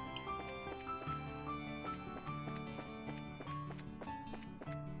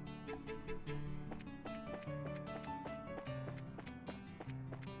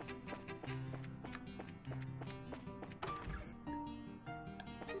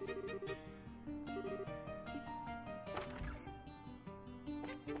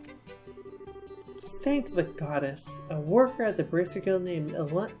 Thank the goddess. A worker at the Bracer Guild named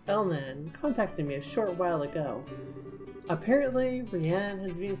Elnan contacted me a short while ago. Apparently, Rianne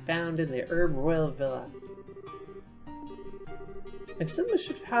has been found in the Herb Royal Villa. If something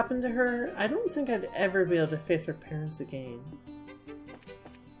should happen to her, I don't think I'd ever be able to face her parents again.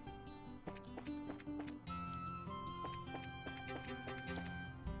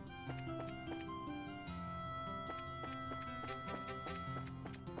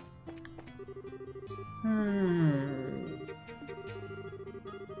 Oh,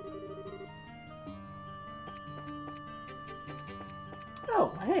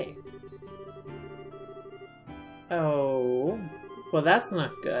 hey. Oh. Well, that's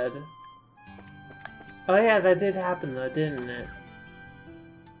not good. Oh yeah, that did happen though, didn't it?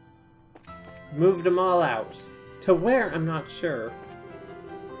 Moved them all out. To where? I'm not sure.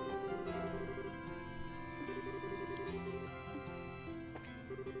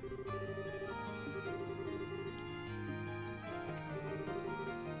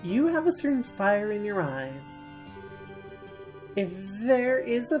 You have a certain fire in your eyes. If there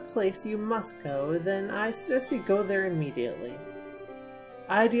is a place you must go, then I suggest you go there immediately.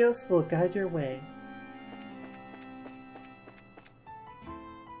 Aidios will guide your way.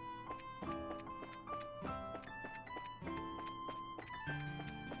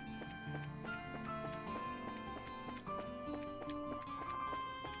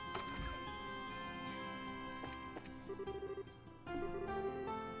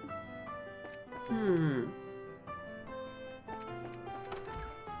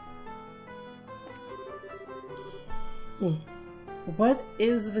 What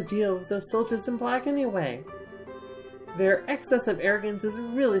is the deal with those soldiers in black anyway? Their excess of arrogance is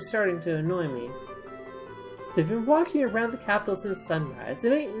really starting to annoy me. They've been walking around the capital since sunrise.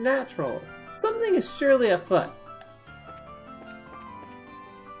 It ain't natural. Something is surely afoot.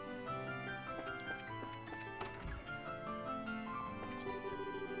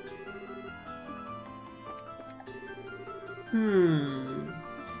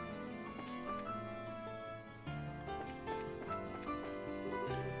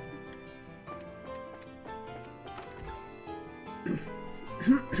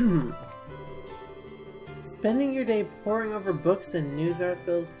 Spending your day poring over books and news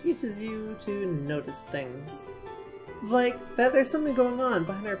articles teaches you to notice things. Like that there's something going on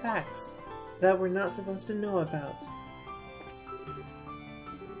behind our backs that we're not supposed to know about.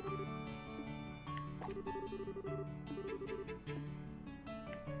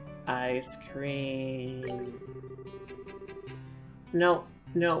 Ice cream. No,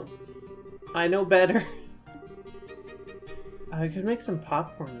 no. I know better. I could make some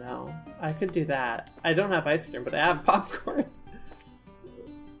popcorn though. I could do that. I don't have ice cream, but I have popcorn.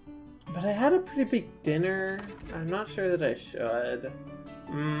 But I had a pretty big dinner. I'm not sure that I should.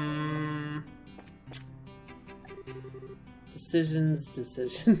 Decisions.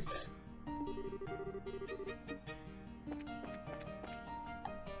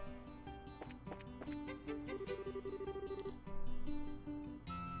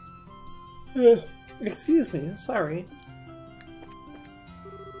 Excuse me, sorry.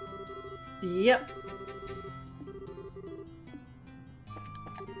 Yep.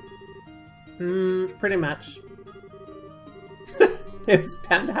 Pretty much. It was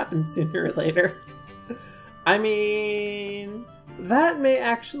bound to happen sooner or later. I mean, that may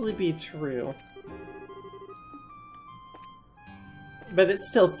actually be true. But it's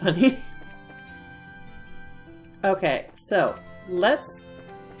still funny. Okay, so let's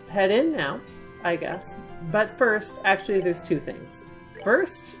head in now, I guess. But first, actually there's two things.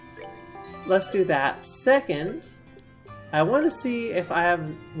 First, let's do that. Second, I want to see if I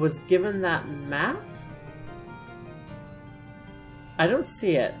was given that map. I don't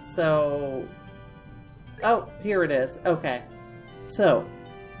see it, so... Oh, here it is. Okay. So,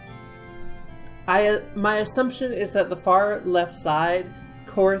 my assumption is that the far left side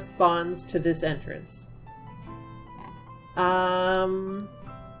corresponds to this entrance.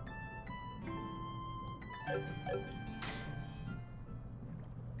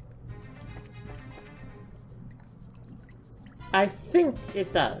 I think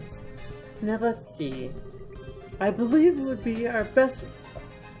it does. Now let's see. I believe it would be our best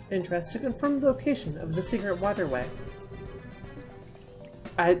interest to confirm the location of the secret waterway.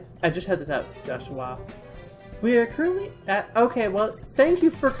 I just had this out, Joshua. We are currently at... Okay, well, thank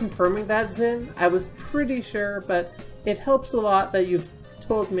you for confirming that, Zin. I was pretty sure, but it helps a lot that you've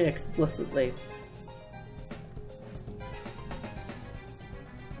told me explicitly.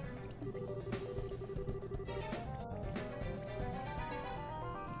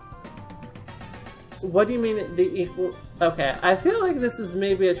 What do you mean the equal... Okay, I feel like this is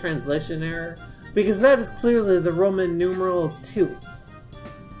maybe a translation error, because that is clearly the Roman numeral 2.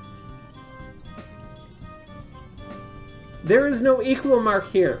 There is no equal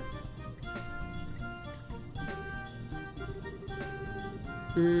mark here.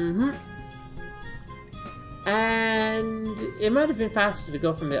 And it might have been faster to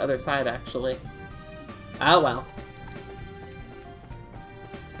go from the other side, actually. Oh well.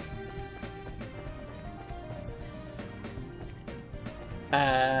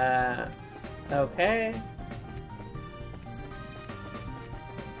 Okay.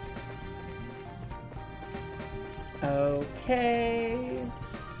 Okay.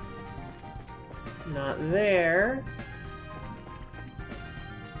 Not there.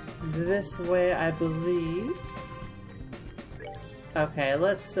 This way, I believe. Okay,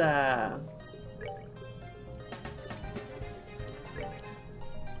 let's,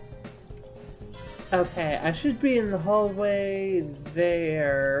 Okay, I should be in the hallway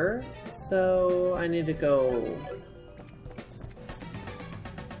there, so I need to go...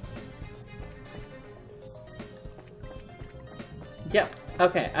 Yep,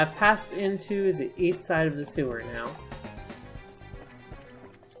 okay, I've passed into the east side of the sewer now.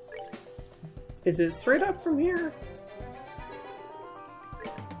 Is it straight up from here?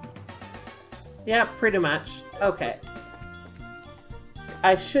 Yeah, pretty much. Okay.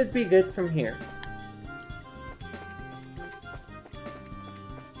 I should be good from here.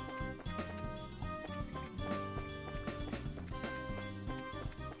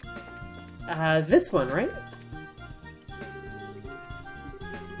 This one, right?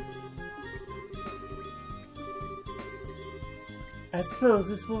 I suppose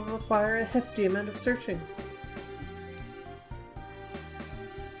this will require a hefty amount of searching.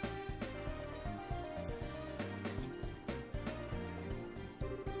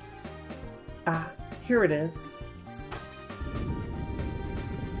 Ah, here it is.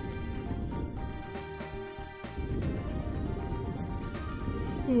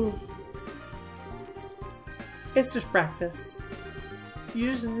 It's just practice.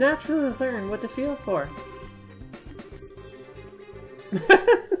 You just naturally learn what to feel for.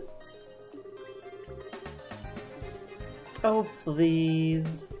 Oh,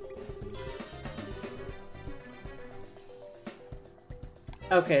 please.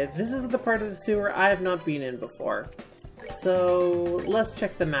 Okay, this is the part of the sewer I have not been in before. So, let's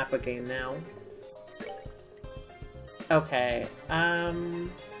check the map again now. Okay,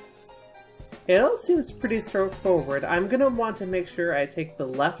 it all seems pretty straightforward. I'm gonna want to make sure I take the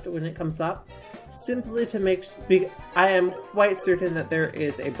left when it comes up, simply to make I am quite certain that there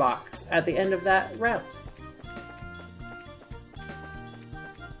is a box at the end of that route.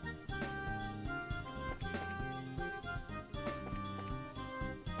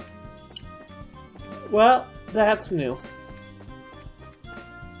 Well, that's new.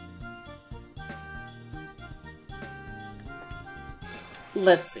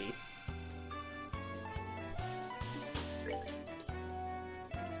 Let's see.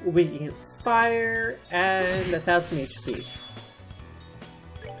 Weakens fire and 1000 HP.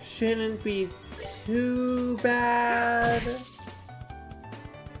 Shouldn't be too bad.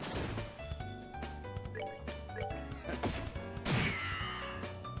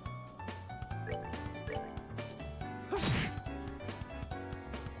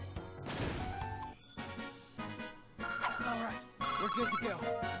 Alright, we're good to go.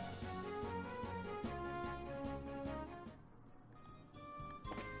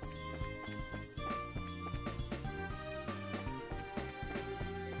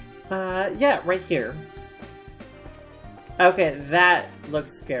 Yeah, right here. Okay, that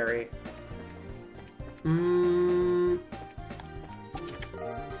looks scary.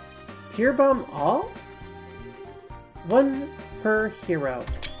 Tier bomb all? One per hero.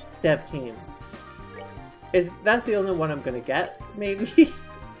 Dev team. That's the only one I'm gonna get, maybe?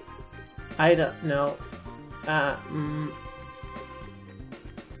 I don't know.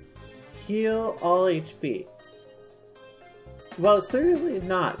 Heal all HP. Well, clearly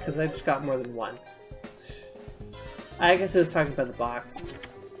not, because I just got more than one. I guess I was talking about the box.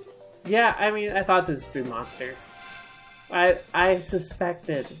 Yeah, I mean, I thought those would be monsters. I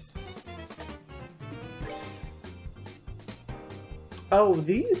suspected. Oh,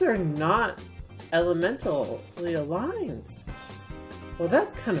 these are not elementally aligned. Well,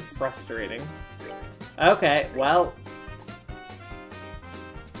 that's kind of frustrating. Okay, well...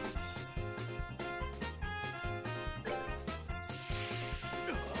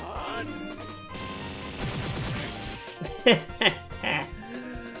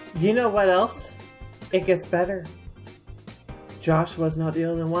 You know what else? It gets better. Josh was not the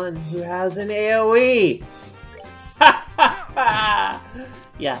only one who has an AoE!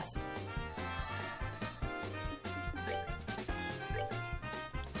 Yes.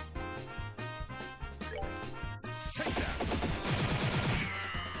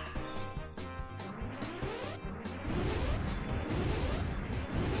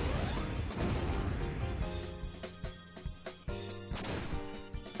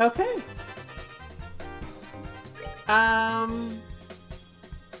 Okay.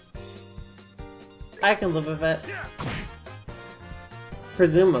 I can live with it.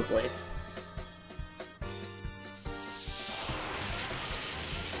 Presumably.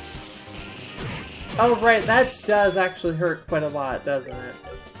 Oh, right, that does actually hurt quite a lot, doesn't it?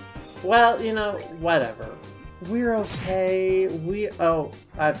 Well, you know, whatever. We're okay.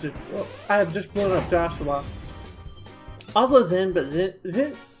 I've just blown up Joshua. Also Zin, but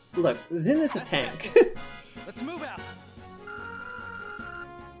Zin, look, Zin is a tank. Let's move out.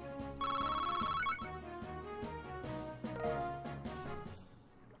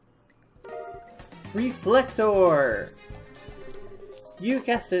 Reflector! You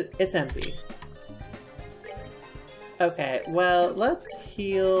guessed it, it's empty. Okay, well, let's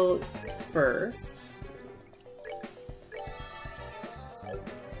heal first.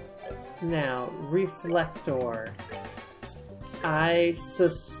 Now, Reflector. I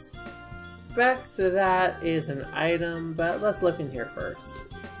suspect that is an item, but let's look in here first.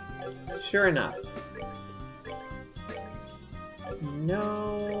 Sure enough.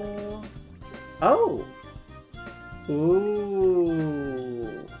 No. Oh!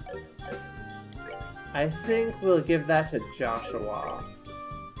 Ooh. I think we'll give that to Joshua.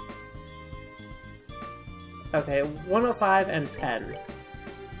 Okay, 105 and 10.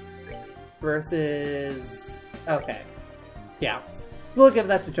 Versus... Okay. Yeah. We'll give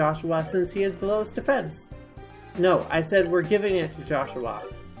that to Joshua since he has the lowest defense. No, I said we're giving it to Joshua.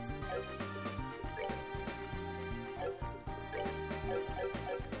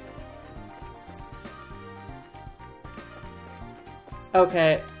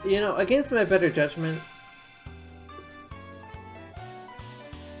 Okay, you know, against my better judgment...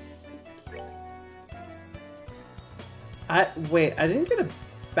 Wait, I didn't get a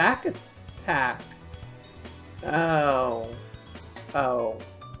back attack. Oh. Oh.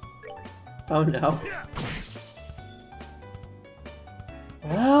 Oh no.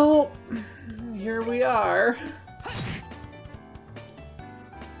 Well, here we are.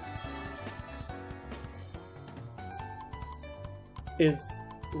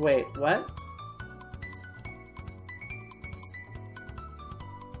 Wait, what?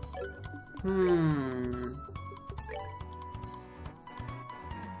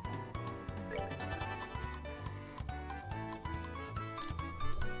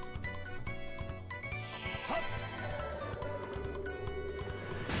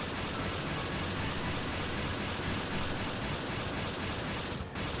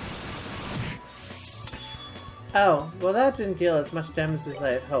 Oh, well that didn't deal as much damage as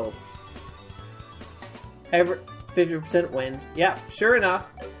I had hoped. 50% wind. Yeah, sure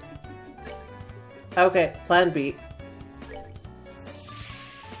enough. Okay, plan B.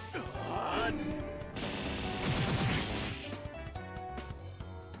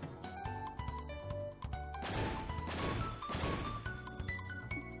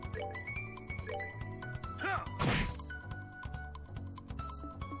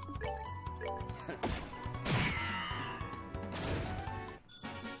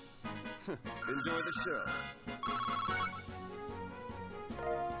 Enjoy the show.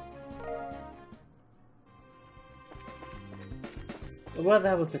 Well,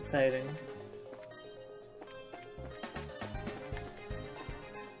 that was exciting.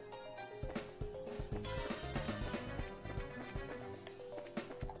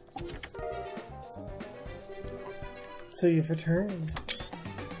 So you've returned.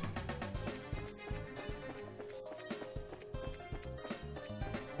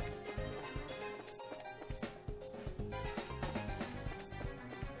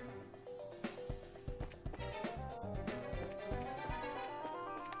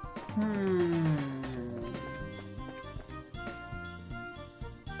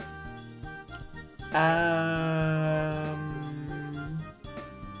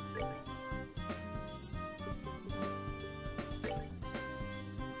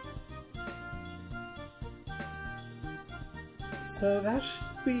 So that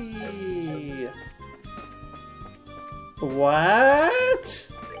should be... What?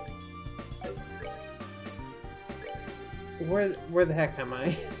 Where the heck am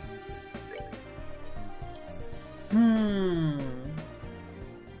I?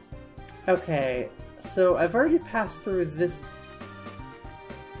 Okay, so I've already passed through this...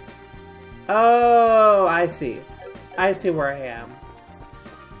 Oh, I see. I see where I am.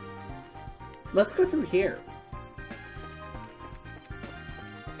 Let's go through here.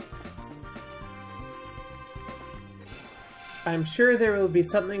 I'm sure there will be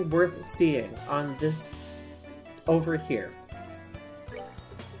something worth seeing on this over here.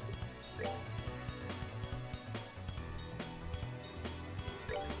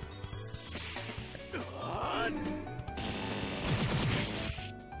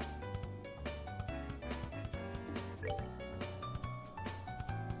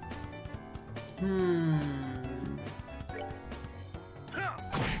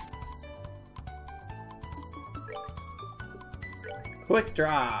 Quick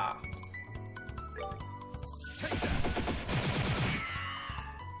draw.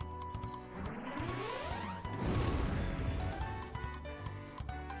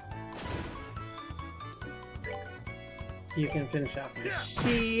 You can finish off the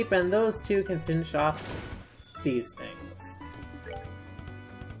sheep, and those two can finish off these things.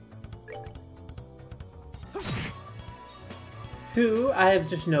 Who, I have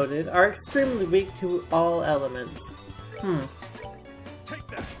just noted, are extremely weak to all elements. Take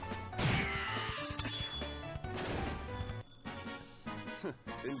that.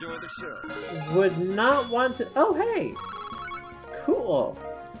 Enjoy the show. Would not want to... Oh, hey! Cool.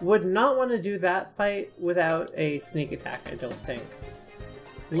 Would not want to do that fight without a sneak attack, I don't think.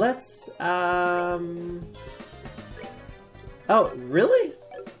 Let's, Oh, really?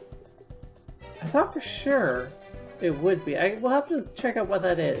 I thought for sure it would be. We'll have to check out what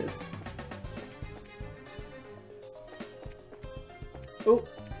that is. Oh,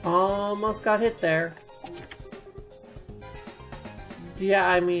 almost got hit there. Yeah,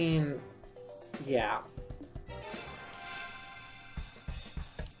 I mean... Yeah.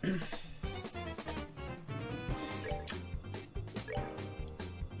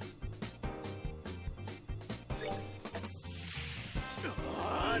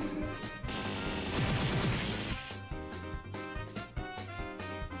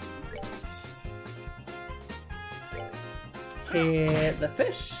 Hit the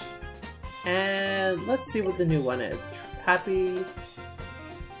fish. And let's see what the new one is. Happy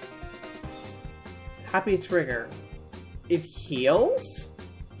Trigger. It heals?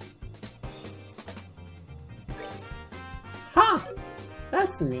 Huh!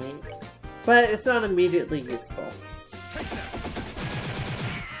 That's neat. But it's not immediately useful.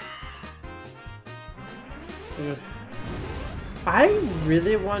 Ugh. I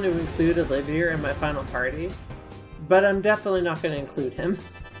really want to include Olivier in my final party, but I'm definitely not going to include him.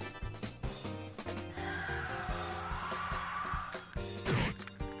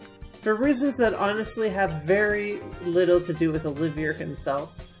 For reasons that honestly have very little to do with Olivier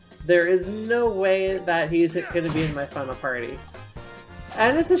himself. There is no way that he's going to be in my final party.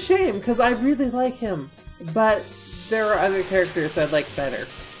 And it's a shame, because I really like him. But there are other characters I'd like better.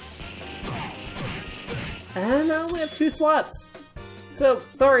 And I only have 2 slots. So,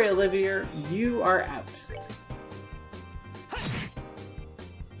 sorry Olivier, you are out.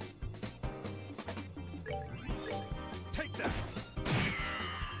 Take that.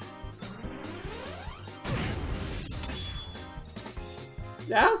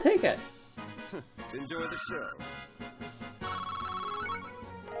 I'll take it. Enjoy the show.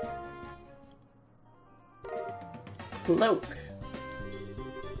 Cloak.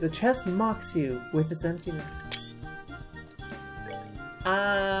 The chest mocks you with its emptiness.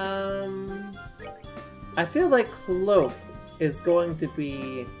 I feel like Cloak is going to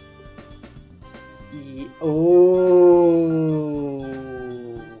be... Oh.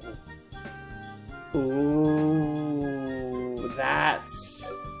 Ooh, that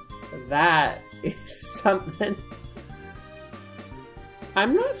is something.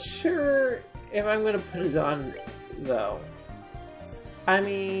 I'm not sure if I'm gonna put it on though. I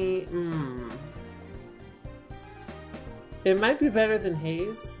mean, it might be better than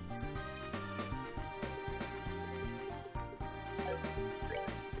Haze.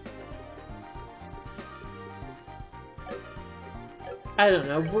 I don't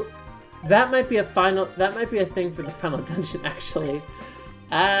know. That might be a final. That might be a thing for the final dungeon, actually.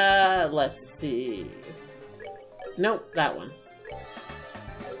 Let's see. Nope, that one.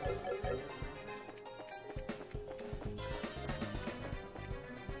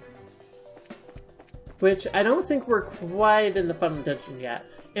 Which I don't think we're quite in the final dungeon yet.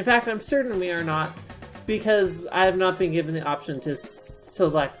 In fact, I'm certain we are not, because I have not been given the option to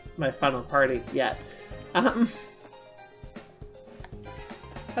select my final party yet.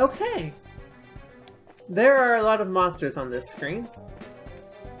 Okay. There are a lot of monsters on this screen.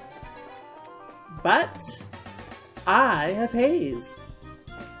 But I have Haze.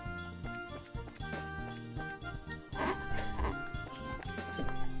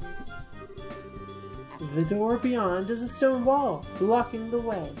 The door beyond is a stone wall, blocking the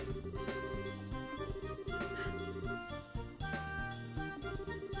way.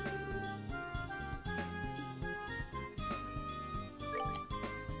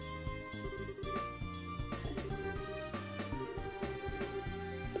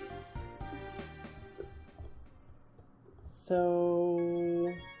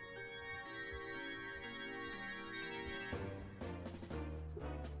 So...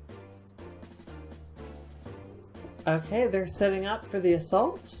 Okay, they're setting up for the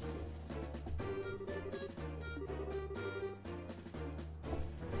assault.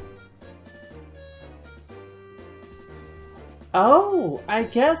 Oh, I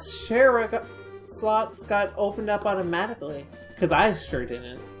guess share slots got opened up automatically. Because I sure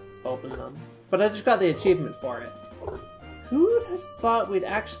didn't open them. But I just got the achievement for it. Who would have thought we'd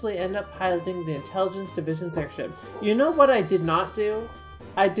actually end up piloting the Intelligence Division's airship? You know what I did not do?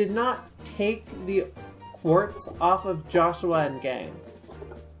 I did not take the quartz off of Joshua and gang.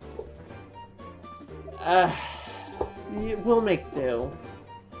 We'll make do.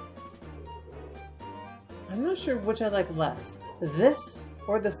 I'm not sure which I like less. This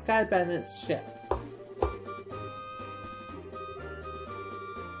or the Sky Bandit's ship.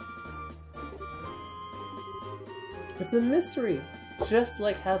 It's a mystery, just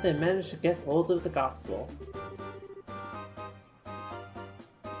like how they managed to get hold of the gospel.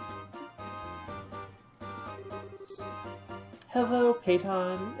 Hello,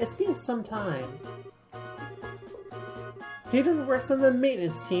 Peyton. It's been some time. Peyton works on the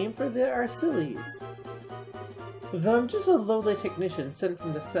maintenance team for the Arcilles. Though I'm just a lowly technician sent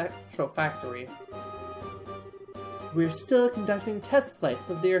from the Central Factory. We're still conducting test flights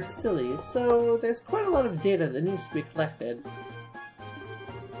of the Arcilles, so there's quite a lot of data that needs to be collected.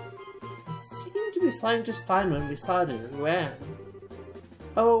 It seemed to be flying just fine when we saw it in Rouen.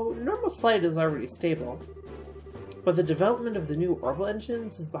 Oh, normal flight is already stable. But the development of the new orbital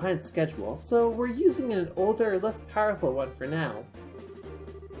engines is behind schedule, so we're using an older, less powerful one for now.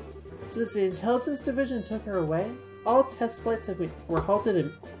 Since the Intelligence Division took her away, all test flights were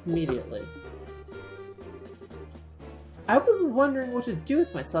halted immediately. I was wondering what to do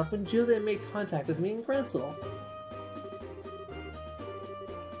with myself when Julia made contact with me in Grancel.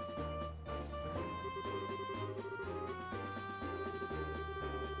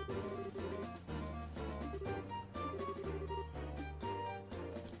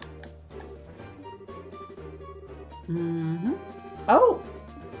 Oh!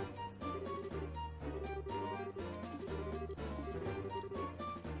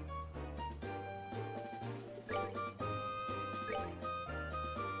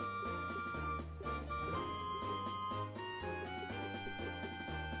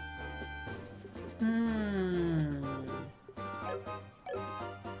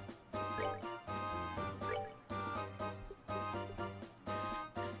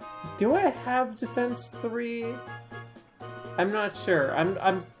 Do I have Defense 3? I'm not sure.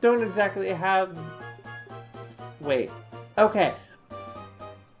 I don't exactly have... Wait. Okay.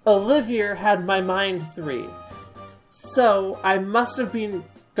 Olivier had my Mind 3. So, I must have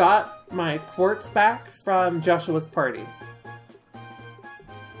got my quartz back from Joshua's party.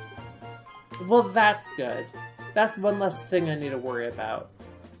 Well, that's good. That's one less thing I need to worry about.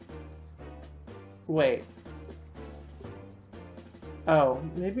 Wait. Oh,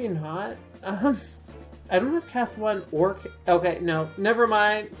 maybe not? I don't have Cast 1 or... Okay, no. Never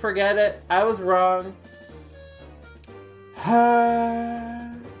mind. Forget it. I was wrong.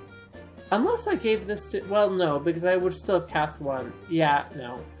 Unless I gave this to... Well, no, because I would still have Cast 1. Yeah,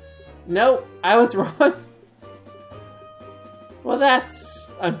 no. Nope, I was wrong. Well,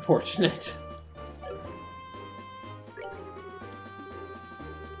 that's unfortunate.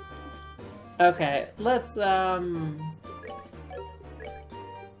 Okay, let's,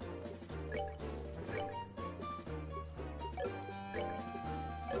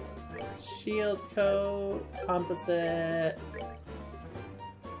 shield coat, composite.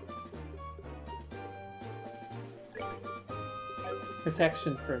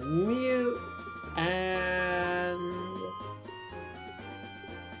 Protection from mute, and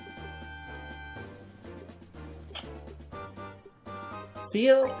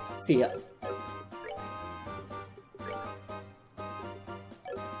seal.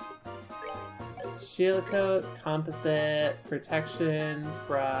 Shield coat, composite, protection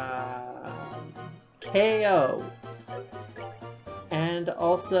from KO. And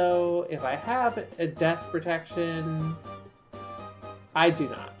also, if I have a death protection, I do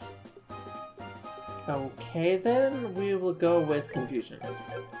not. Okay, then we will go with confusion.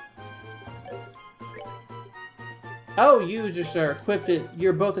 Oh, you just are equipped.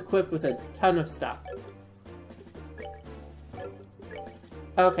 You're both equipped with a ton of stuff.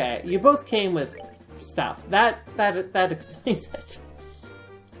 Okay, you both came with stuff. That explains it.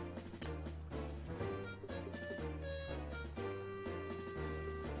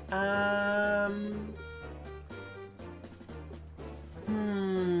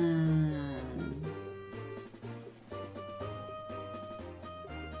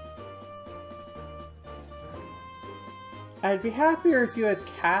 I'd be happier if you had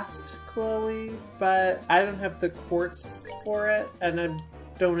cast Chloe, but I don't have the quartz for it, and I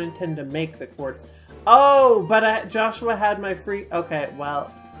don't intend to make the quartz. Oh, but Joshua had my free... Okay,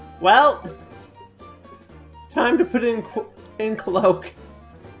 well... Time to put in in cloak.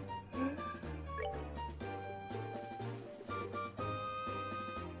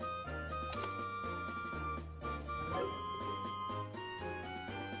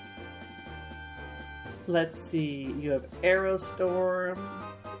 Let's see, you have Aerostorm.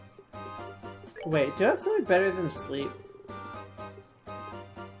 Wait, do I have something better than Sleep?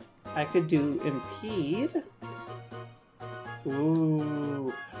 I could do Impede.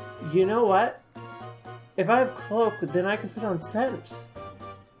 Ooh. You know what? If I have Cloak, then I can put on Scent.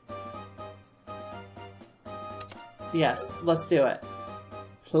 Yes, let's do it.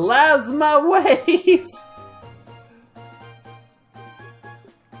 Plasma Wave!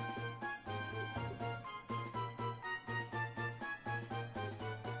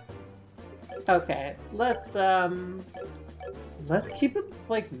 Okay, let's keep it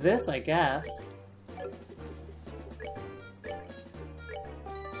like this, I guess.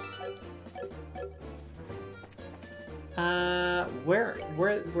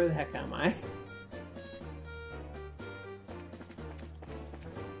 Where the heck am I?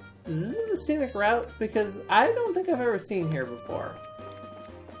 Is this the scenic route? Because I don't think I've ever seen here before.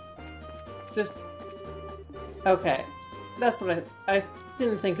 Just... Okay. That's what I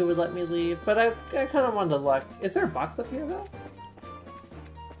didn't think it would let me leave, but I kind of wanted to look. Is there a box up here, though?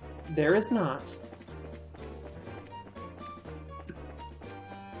 There is not.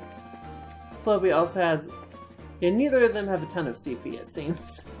 Floby also has... Yeah, neither of them have a ton of CP, it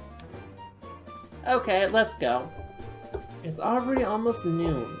seems. Okay, let's go. It's already almost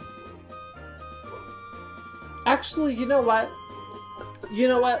noon. Actually, you know what? You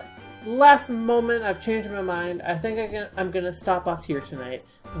know what? Last moment, I've changed my mind. I think I'm gonna stop off here tonight.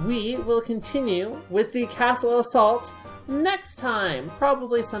 We will continue with the Castle Assault next time,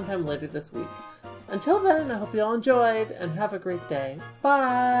 probably sometime later this week. Until then, I hope you all enjoyed, and have a great day.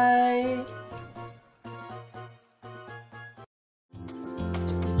 Bye!